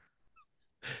Bay,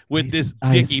 with this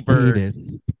dicky bird.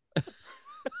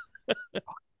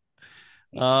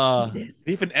 It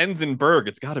even ends in Berg.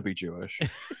 It's got to be Jewish.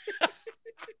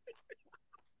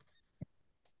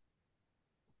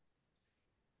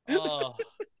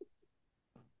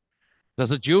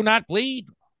 Does a Jew not bleed?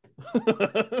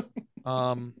 Can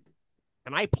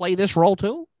I play this role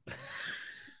too?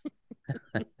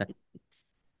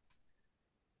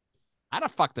 I'd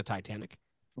have fucked the Titanic.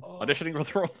 Auditioning for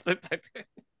the role of the Titanic.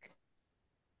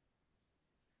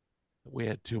 We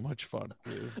had too much fun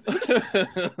with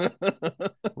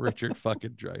Richard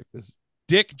fucking Dreyfuss.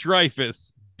 Dick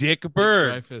Dreyfuss. Dick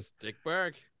Berg. Dick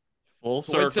Berg. Full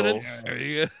circle.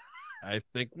 I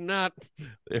think not.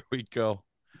 There we go.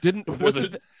 I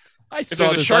If saw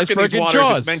there's a this shark in iceberg these in waters,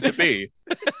 Jaws. it's meant to be.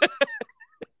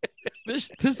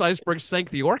 This iceberg sank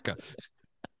the orca.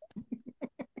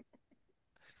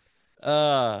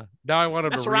 Now I want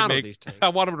him Mess to around with remake. these tanks. I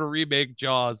want him to remake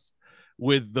Jaws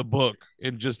with the book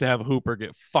and just have Hooper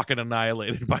get fucking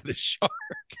annihilated by the shark.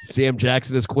 Sam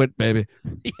Jackson is quit, baby.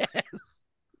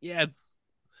 Yes.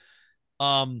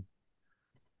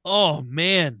 Oh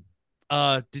man.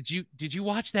 Did you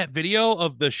watch that video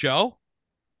of the show?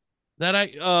 That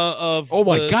I of Oh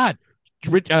my god.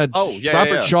 Robert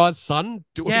yeah. Shaw's son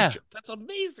doing Yeah. that's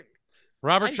amazing.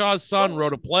 Robert Shaw's son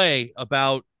wrote a play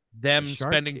about them The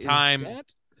shark spending is time dead?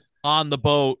 on the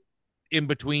boat in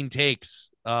between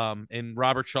takes. And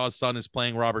Robert Shaw's son is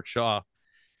playing Robert Shaw,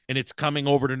 and it's coming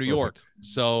over to New York.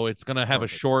 So it's gonna have a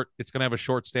short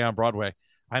stay on Broadway.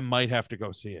 I might have to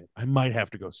go see it. I might have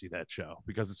to go see that show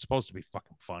because it's supposed to be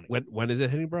fucking funny. When is it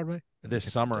hitting Broadway?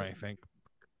 This summer, I think.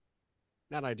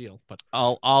 Not ideal, but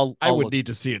I would need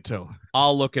to see it too.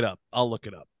 I'll look it up.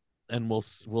 And we'll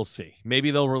see.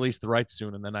 Maybe they'll release the rights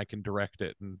soon, and then I can direct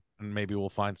it, and maybe we'll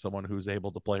find someone who's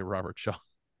able to play Robert Shaw,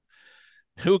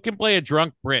 who can play a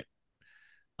drunk Brit.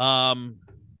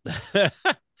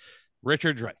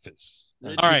 Richard Dreyfuss.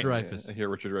 All right. Dreyfuss. I hear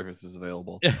Richard Dreyfuss is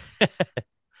available.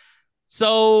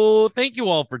 So thank you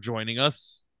all for joining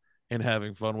us and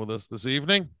having fun with us this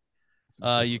evening.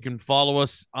 You can follow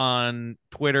us on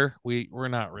Twitter. We're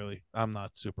not really. I'm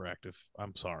not super active.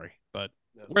 I'm sorry, but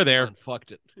we're there.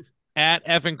 Fucked it. At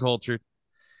Effin Cultured.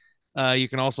 You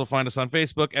can also find us on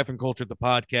Facebook, Effin Cultured the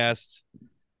podcast.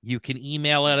 You can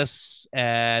email at us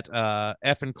at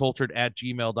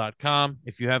effincultured@gmail.com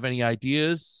if you have any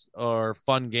ideas or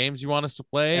fun games you want us to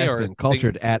play.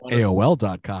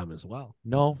 Effincultured@AOL.com as well.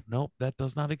 No, that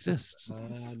does not exist.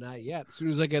 Not yet. As soon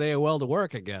as I get AOL to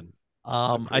work again.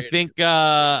 I think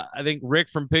Rick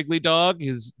from Piggly Dog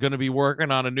is going to be working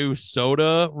on a new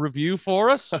soda review for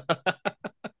us.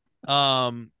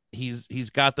 He's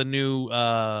got the new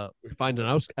we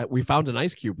found an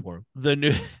ice cube for him.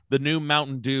 the new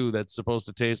Mountain Dew that's supposed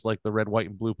to taste like the red, white,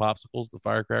 and blue popsicles, the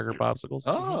firecracker popsicles.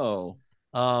 Oh,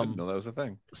 I didn't know that was a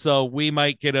thing. So we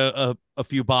might get a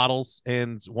few bottles,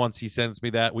 and once he sends me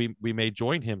that, we may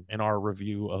join him in our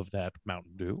review of that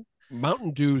Mountain Dew.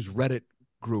 Mountain Dew's Reddit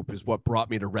group is what brought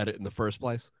me to Reddit in the first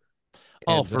place.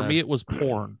 Oh, for me it was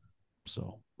porn.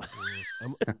 So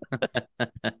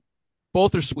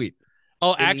both are sweet.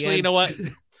 Oh, actually, you know what?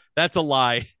 That's a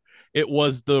lie. It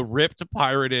was the ripped,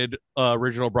 pirated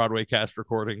original Broadway cast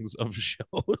recordings of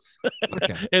shows,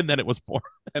 Okay. and then it was porn.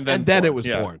 And then it was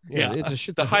born. Yeah. It's a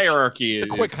shit. The hierarchy is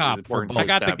quick hop important for to I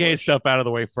got the gay establish. stuff out of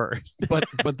the way first, but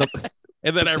the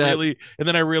and then I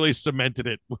really cemented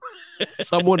it.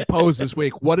 someone posed this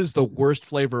week, what is the worst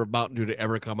flavor of Mountain Dew to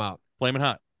ever come out? Flaming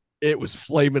hot. It was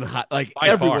flaming hot. Like By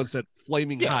everyone far. said,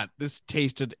 flaming hot. This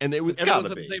tasted, and it was It's everyone gotta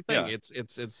said the be, same thing. yeah.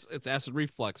 It's acid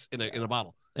reflux in a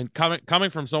bottle. And coming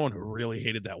from someone who really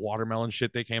hated that watermelon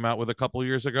shit they came out with a couple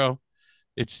years ago,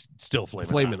 it's still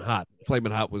flaming hot.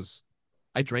 Flaming hot was.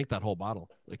 I drank that whole bottle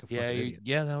like a fucking idiot.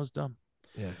 Yeah, that was dumb.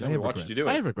 Yeah, Yeah, I we have watched regrets. you do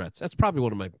I it. have regrets. That's probably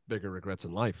one of my bigger regrets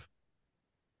in life.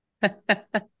 I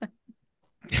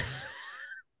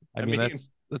mean, mean-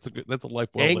 that's a life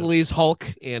well Ang lived. Lee's Hulk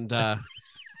and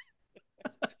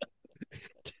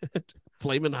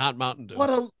flaming hot Mountain Dew. What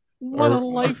a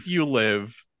life you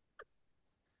live.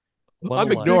 What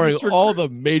I'm a life. ignoring Biggest all the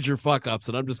major fuck ups,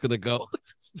 and I'm just gonna go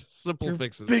simple Your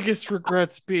fixes. biggest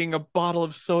regrets being a bottle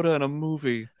of soda in a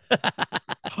movie.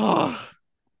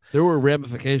 There were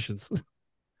ramifications.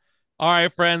 All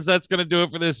right, friends, that's going to do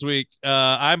it for this week.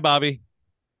 I'm Bobby.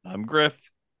 I'm Griff.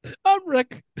 I'm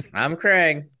Rick. I'm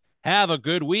Craig. Have a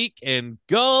good week and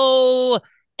go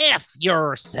F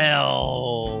yourselves.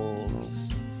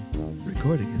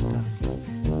 Recording is done.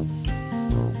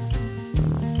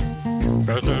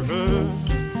 Ba-da-da.